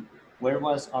 And where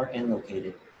was Rn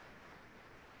located?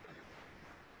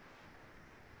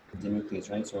 The nucleus,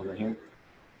 right? So over here.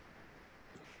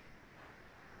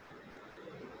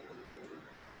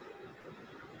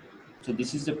 So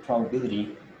this is the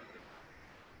probability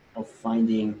of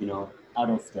finding, out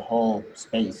of the whole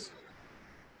space,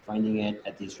 finding it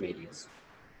at this radius.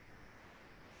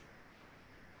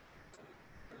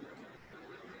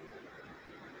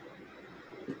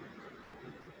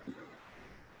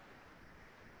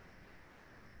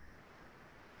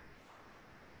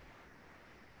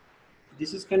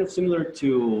 This is kind of similar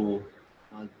to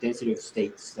density of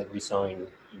states that we saw in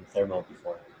thermal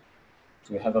before.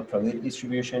 So we have a probability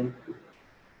distribution,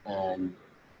 and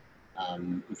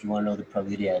if you want to know the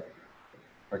probability at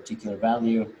a particular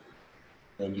value,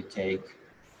 then you take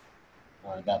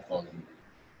that volume.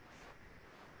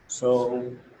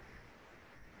 So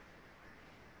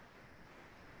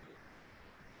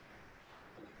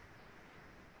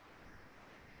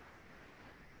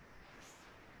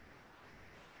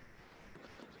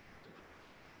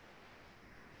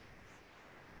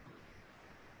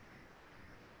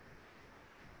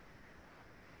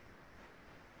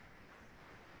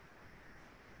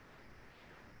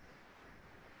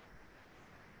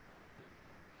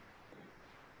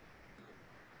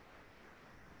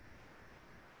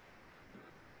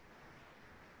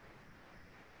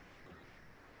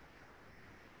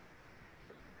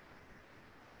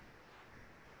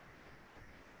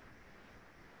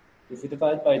if we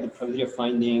divide by the probability of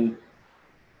finding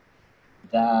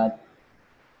that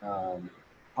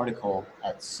particle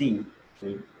at C,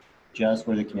 so just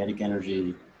where the kinetic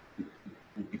energy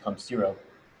becomes zero,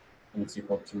 and it's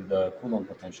equal to the Coulomb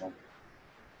potential,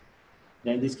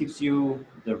 then this gives you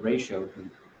the ratio, the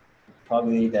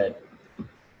probability that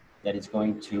it's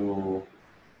going to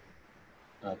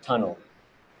tunnel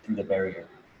through the barrier.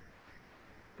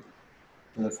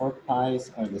 So the 4 pi's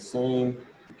are the same.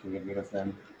 You can get rid of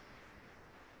them.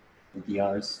 The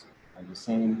dRs are the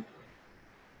same.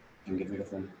 You can get rid of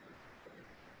them.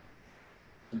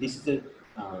 So this is the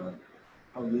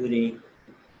probability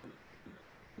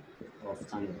of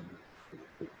tunneling.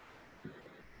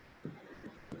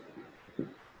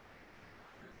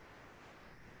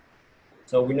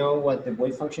 So we know what the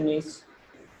wave function is.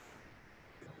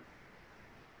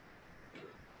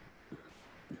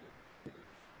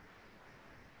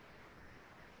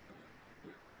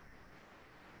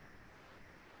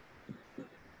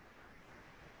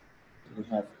 We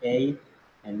have A,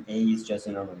 and A is just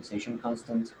a normalization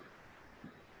constant.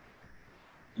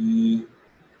 E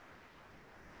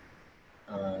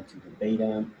to the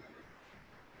beta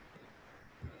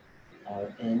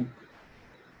Rn,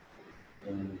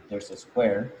 and there's a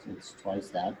square, so it's twice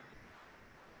that.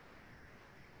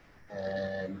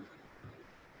 And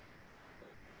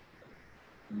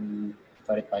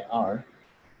divided by R,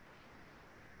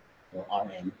 or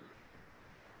Rn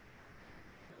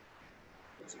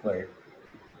squared.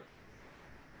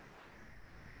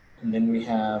 And then we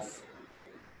have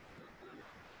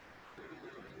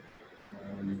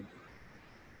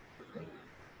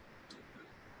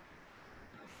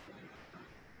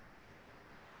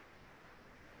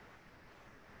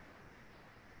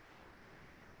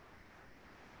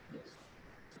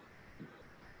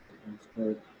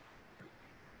squared.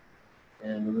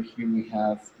 And over here we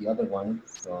have the other one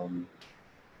from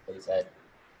that is at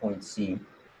point C.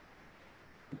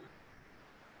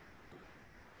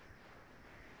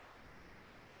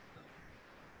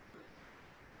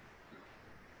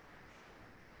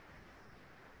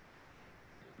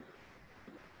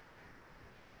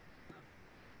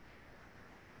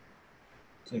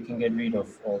 So you can get rid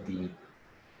of all the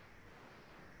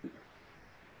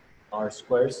R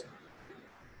squares,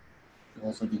 and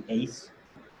also the A's.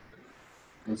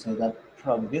 And so that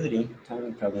probability,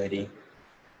 timing probability,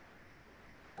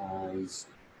 is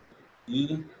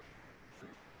E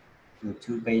to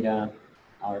 2 beta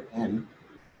Rn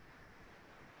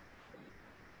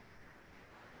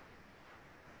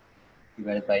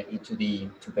divided by E to the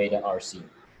 2 beta Rc.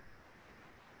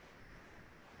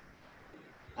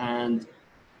 And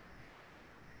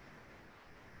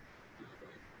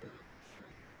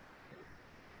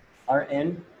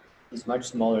Rn is much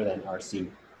smaller than Rc.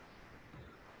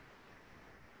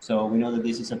 So we know that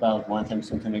this is about 1 times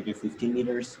 10 to the negative 15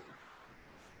 meters.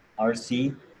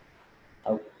 Rc,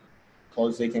 how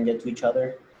close they can get to each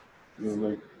other. We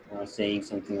were saying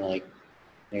something like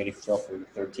negative 12 or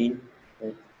 13,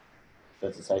 right?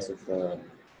 That's the size of the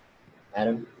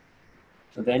atom.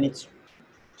 So then it's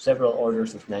several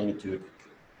orders of magnitude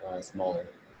smaller.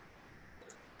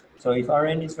 So if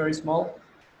Rn is very small,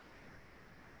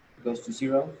 it goes to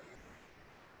 0,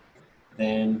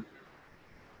 then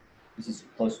this is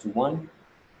close to 1.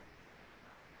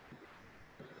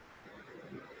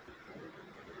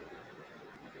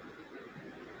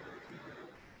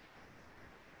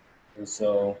 And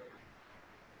so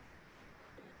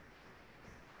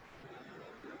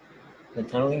the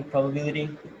tunneling probability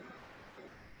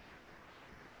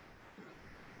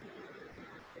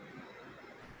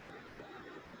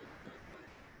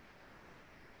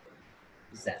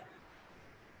is that.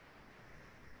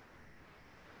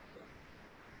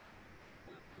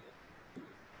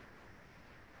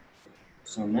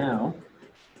 So now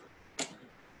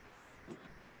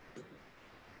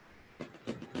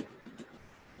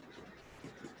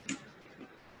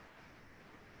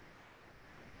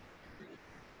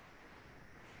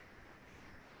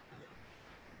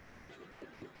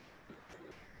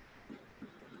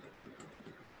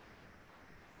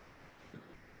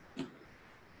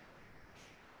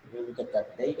we look at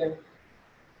that data.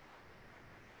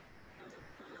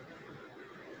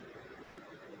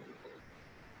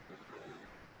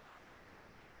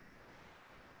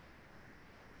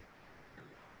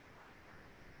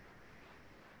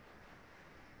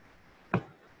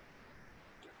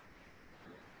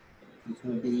 This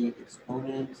will be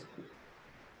exponent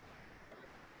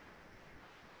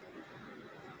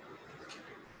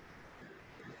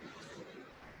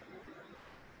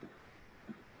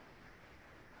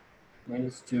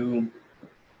minus 2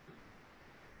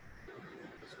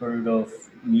 square root of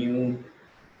mu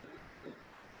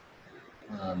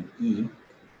E.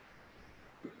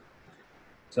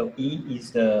 So E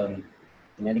is the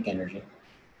kinetic energy.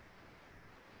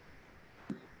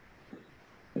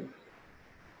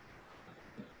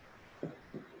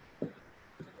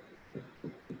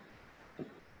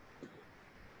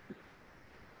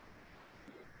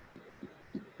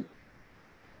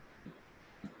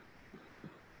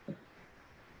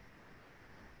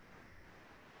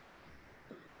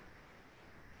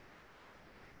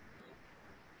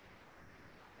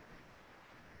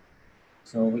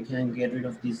 So we can get rid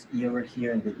of this E over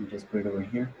here and then we just put it over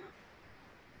here.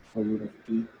 Square root of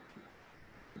E.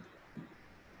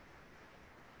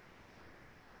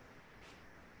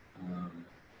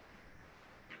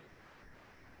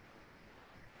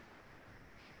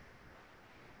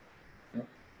 Yep.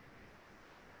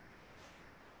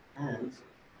 And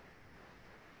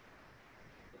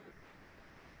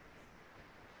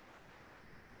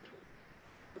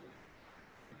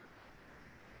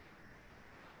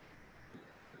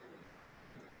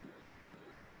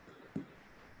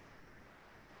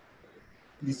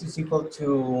this is equal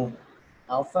to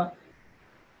alpha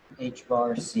h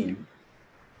bar c.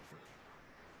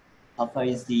 Alpha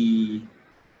is the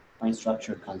fine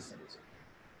structure constant.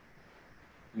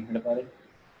 You heard about it?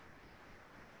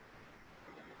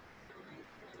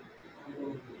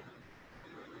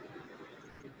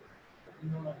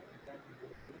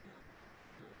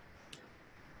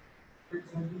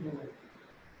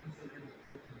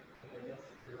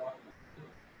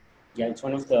 Yeah, it's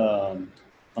one of the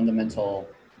fundamental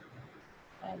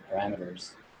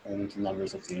parameters, fundamental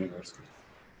numbers of the universe.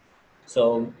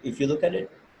 So if you look at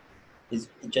it, it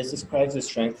just describes the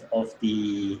strength of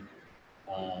the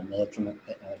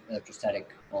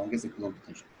electrostatic, well, I guess the Coulomb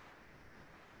potential.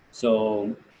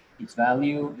 So its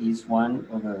value is 1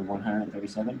 over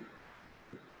 137.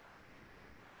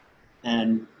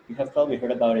 And you have probably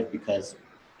heard about it because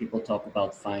people talk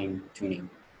about fine tuning.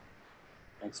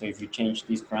 And so if you change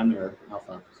this parameter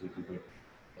alpha, so you can put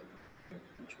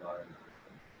H bar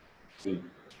C.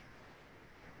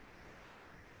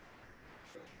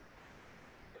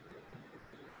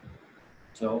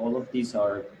 So all of these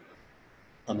are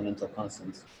fundamental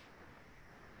constants.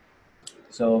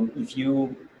 So if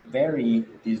you vary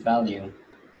this value,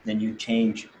 then you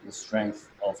change the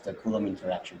strength of the Coulomb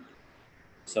interaction.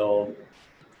 So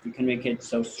you can make it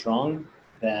so strong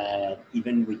that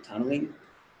even with tunneling,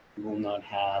 you will not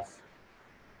have,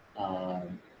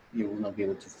 you will not be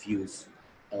able to fuse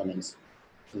elements.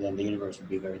 So then the universe will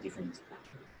be very different.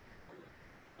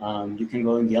 You can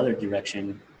go in the other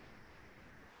direction.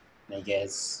 I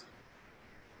guess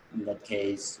in that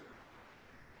case,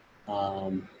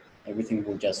 everything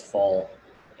will just fall.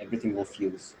 Everything will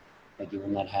fuse. Like you will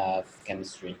not have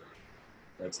chemistry,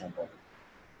 for example.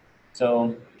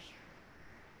 So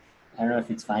I don't know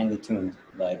if it's finely tuned,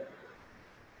 but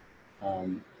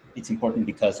it's important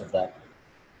because of that.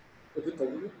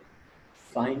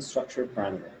 Fine structure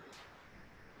parameter.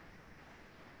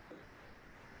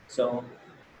 So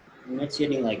I'm not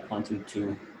seeing like quantum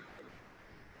 2.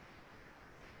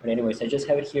 But anyways, I just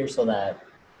have it here so that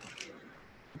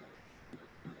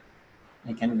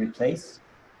I can replace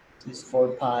this 4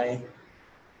 pi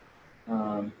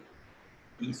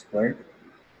e squared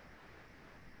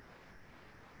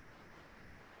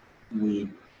with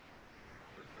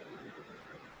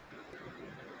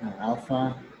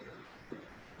alpha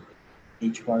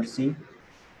h bar c.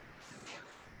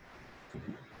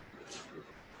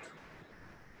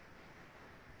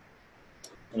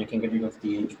 And I can get rid of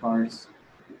the h bars,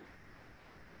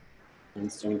 and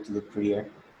it's starting to look prettier.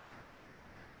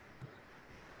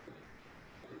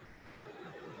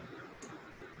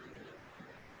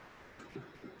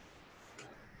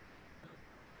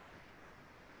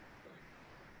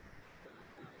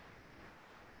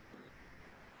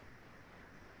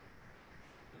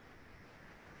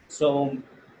 So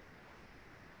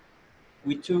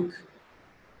we took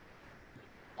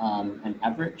an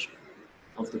average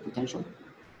of the potential.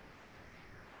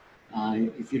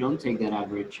 If you don't take that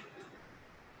average,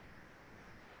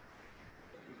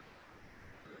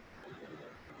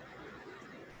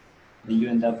 then you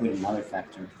end up with another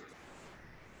factor.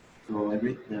 So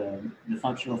the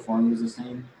functional form is the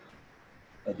same,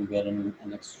 but you get an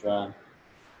extra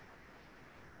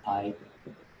pi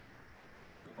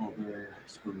over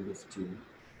square root of 2.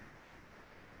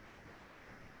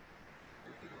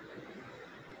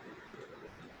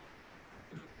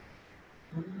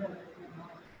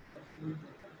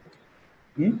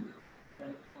 Hmm?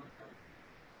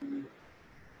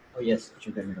 Oh yes,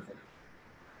 should get rid of it.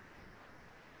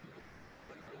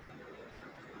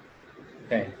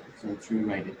 Okay, so let's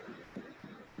rewrite it.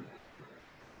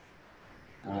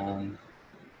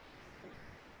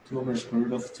 2 over square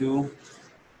root of 2,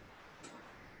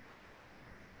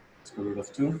 square root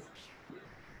of 2.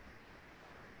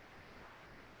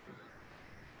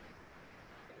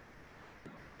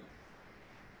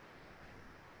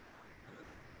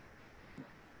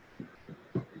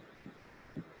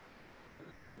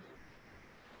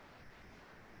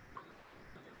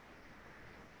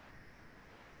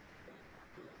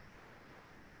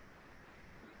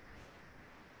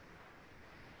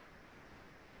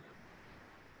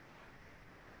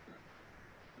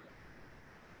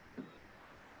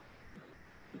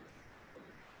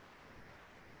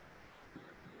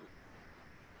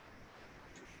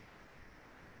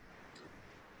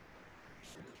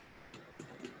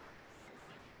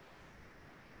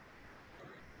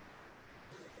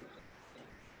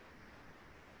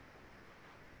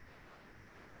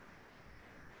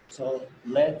 So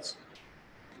let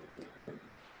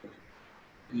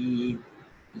E,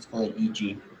 let's call it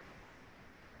EG.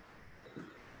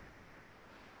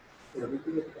 Yeah, we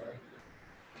do it,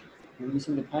 We're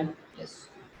missing the pi? Yes.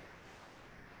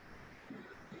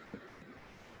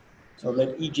 So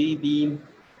let EG be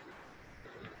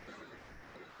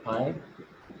pi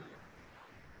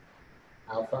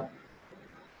alpha,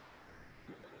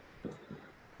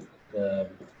 the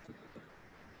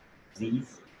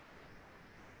z's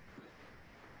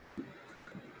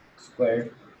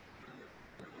squared,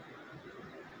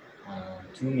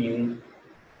 2 mu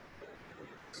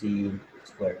c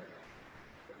squared.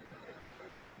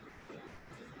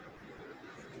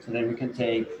 So then we can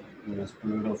take,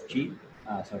 square root of g,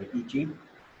 EG,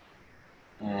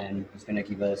 and it's going to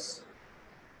give us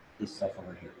this stuff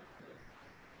over here.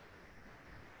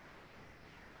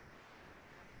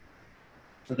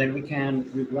 So then we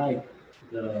can rewrite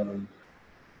the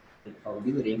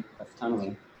probability of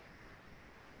tunneling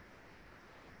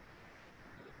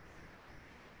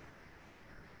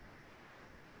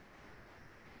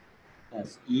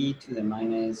as e to the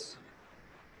minus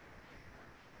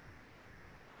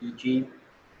eg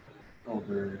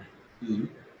over e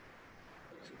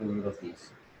square root of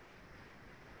these.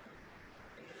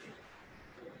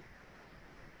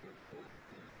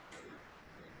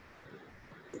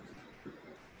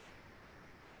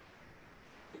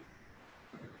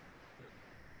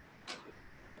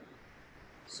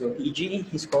 So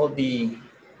Eg is called the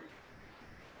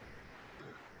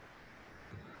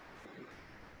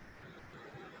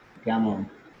gamma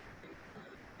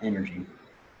energy.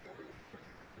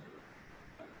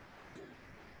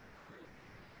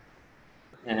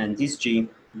 And this G,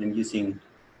 I'm using,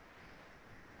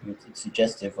 it's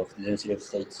suggestive of the density of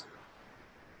states.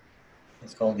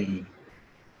 It's called the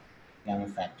gamma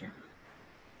factor.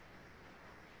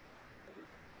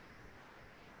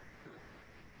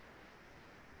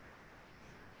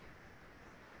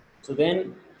 So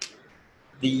then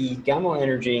the gamma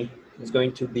energy is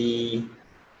going to be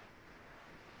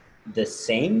the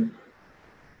same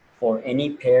for any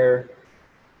pair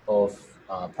of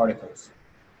particles,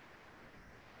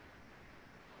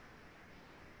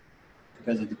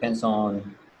 because it depends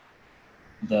on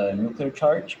the nuclear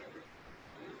charge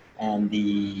and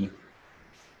the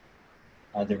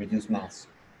the reduced mass.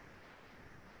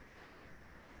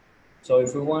 So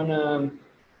if we want to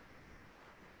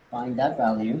find that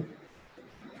value,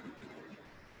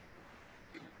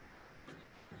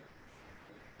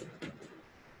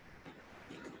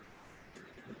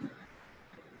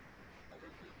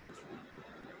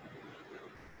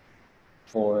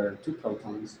 for 2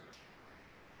 protons,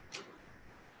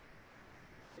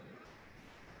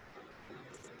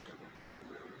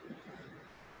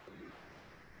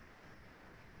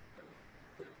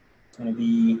 it's going to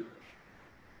be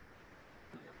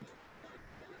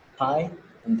pi,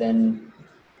 and then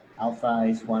alpha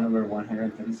is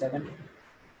 1/137.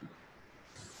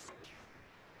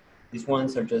 These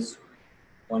ones are just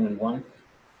 1 and 1,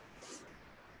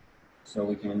 so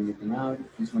we can leave them out.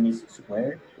 This one is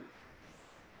squared.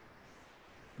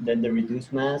 Then the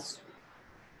reduced mass,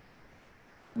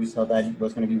 we saw that it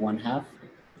was going to be 1/2.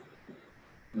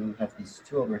 We have these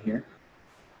 2 over here.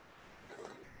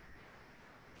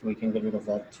 We can get rid of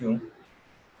that 2.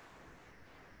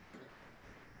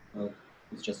 Well,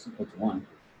 it's just equal to 1.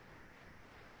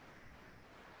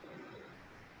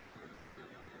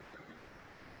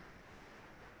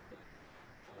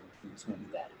 It's going to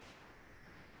be that.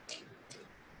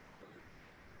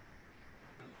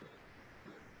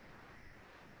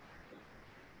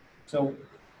 So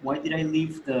why did I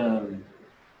leave the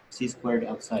c squared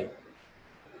outside?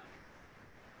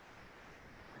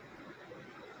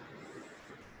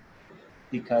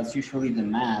 Because usually the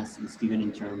mass is given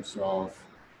in terms of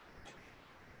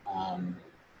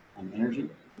energy.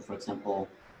 For example,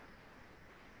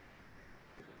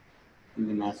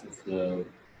 the mass of the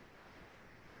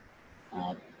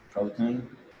proton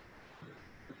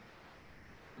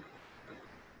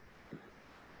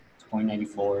is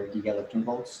 0.94 gigaelectron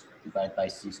volts divided by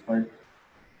c squared.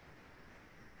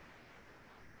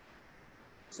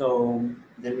 So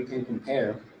then we can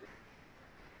compare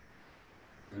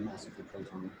the mass of the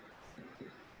proton.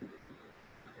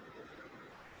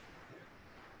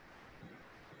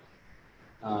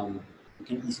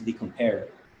 You can easily compare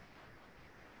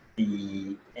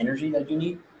the energy that you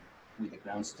need with the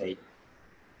ground state,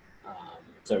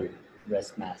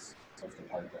 rest mass of the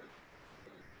particle.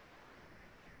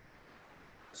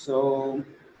 So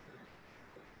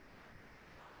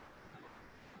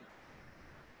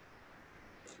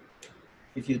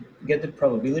if you get the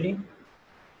probability,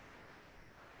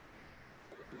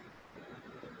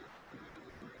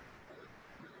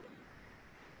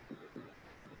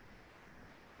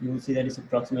 you will see that it's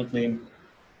approximately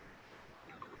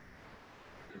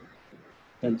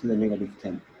 10 to the negative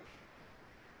 10,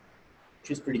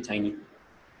 which is pretty tiny,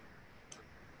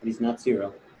 but it's not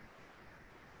 0.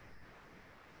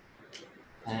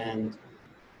 And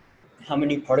how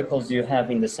many particles do you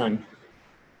have in the sun?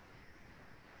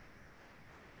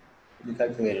 You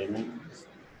calculated, right?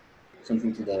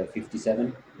 Something to the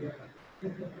 57. Yeah.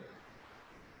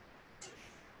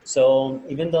 So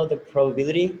even though the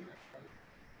probability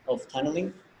of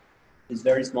tunneling is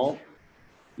very small,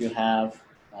 you have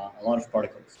a lot of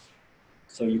particles.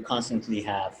 So you constantly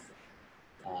have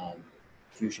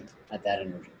fusion at that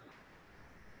energy.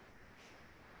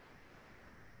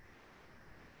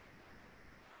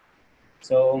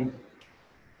 So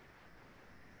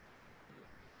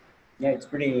yeah, I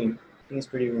think it's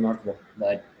pretty remarkable,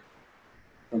 but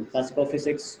from classical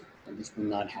physics, this will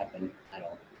not happen at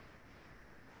all.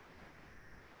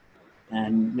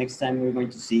 And next time we're going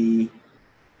to see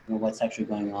what's actually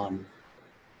going on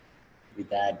with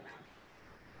that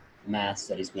mass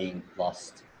that is being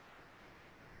lost.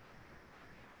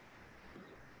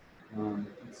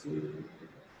 Let's see.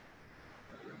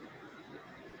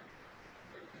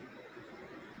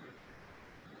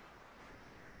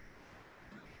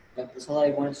 That's all I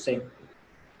wanted to say.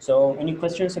 So any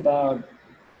questions about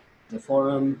the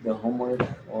forum, the homework,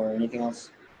 or anything else?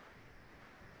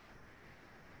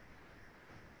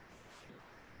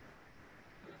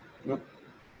 No?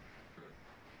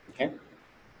 Okay,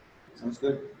 sounds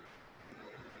good.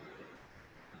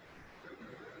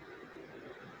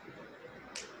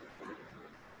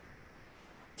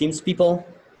 Teams people,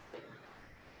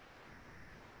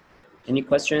 any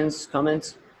questions,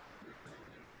 comments?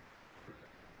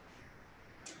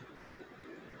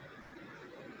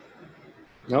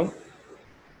 No?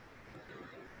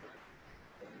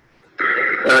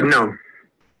 No. All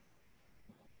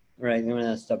right, I'm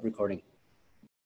gonna stop recording.